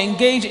out, you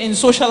engage in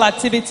social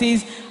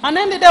activities, and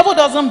then the devil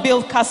doesn't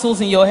build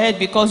castles in your head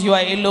because you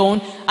are alone.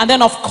 And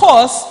then of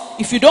course,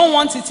 if you don't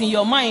want it in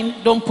your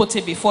mind, don't put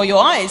it before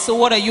your eyes. So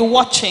what are you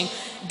watching?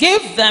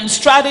 Give them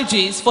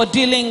strategies for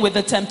dealing with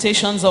the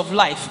temptations of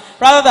life,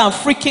 rather than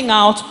freaking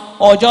out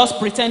or just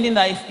pretending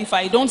that if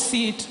I don't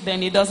see it,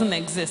 then it doesn't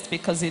exist,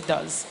 because it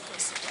does.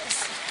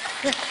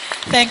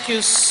 Thank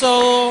you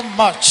so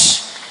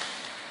much.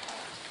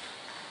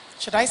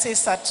 Should I say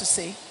sad to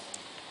say?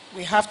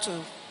 We have to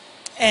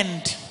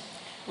end.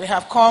 We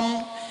have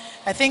come,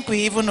 I think we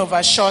even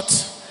overshot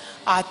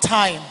our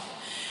time.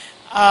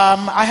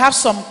 I have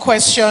some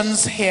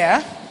questions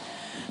here.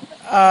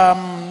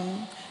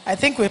 I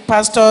think with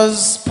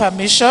Pastor's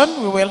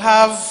permission, we will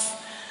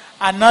have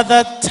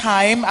another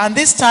time, and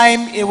this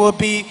time it will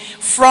be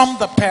from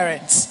the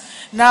parents.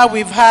 Now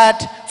we've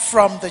had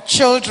from the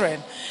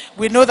children.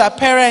 We know that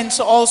parents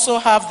also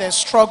have their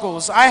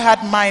struggles. I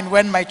had mine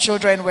when my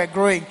children were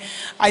growing.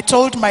 I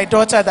told my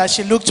daughter that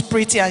she looked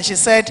pretty, and she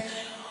said,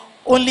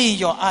 "Only in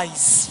your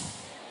eyes.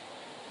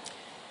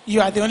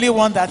 You are the only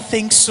one that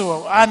thinks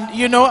so." And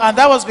you know, and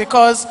that was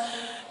because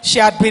she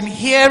had been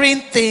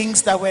hearing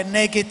things that were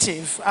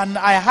negative, and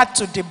I had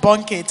to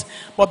debunk it.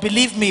 But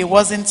believe me, it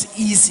wasn't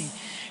easy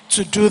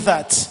to do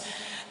that.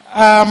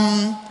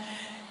 I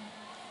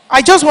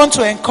just want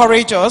to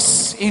encourage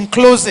us in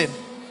closing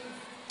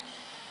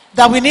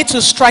that we need to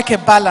strike a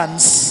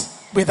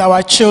balance with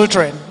our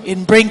children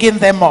in bringing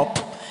them up.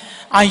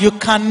 And you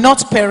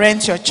cannot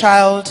parent your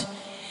child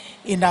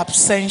in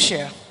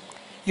absentia.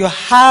 You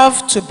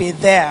have to be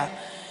there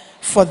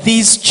for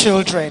these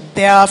children.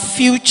 They are our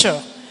future.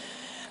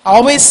 I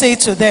always say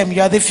to them,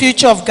 you are the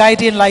future of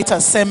Guiding Light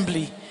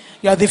Assembly.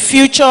 You are the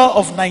future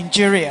of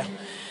Nigeria.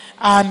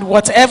 And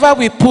whatever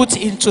we put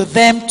into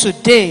them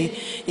today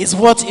is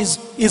what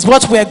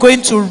we are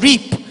going to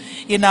reap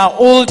in our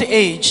old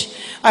age.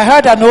 I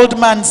heard an old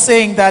man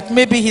saying that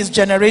maybe his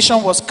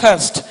generation was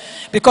cursed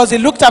because he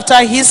looked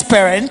after his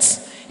parents,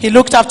 he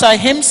looked after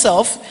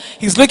himself,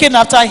 he's looking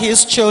after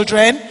his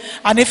children,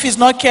 and if he's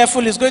not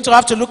careful, he's going to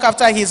have to look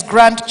after his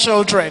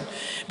grandchildren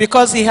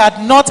because he had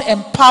not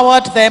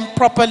empowered them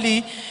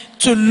properly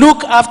to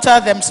look after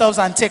themselves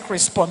and take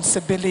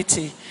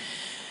responsibility.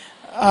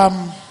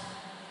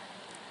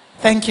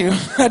 Thank you.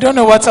 I don't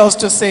know what else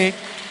to say.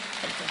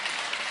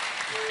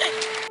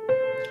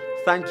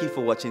 Thank you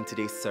for watching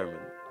today's sermon.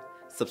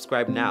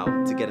 Subscribe now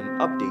to get an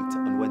update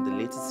on when the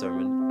latest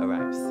sermon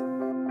arrives.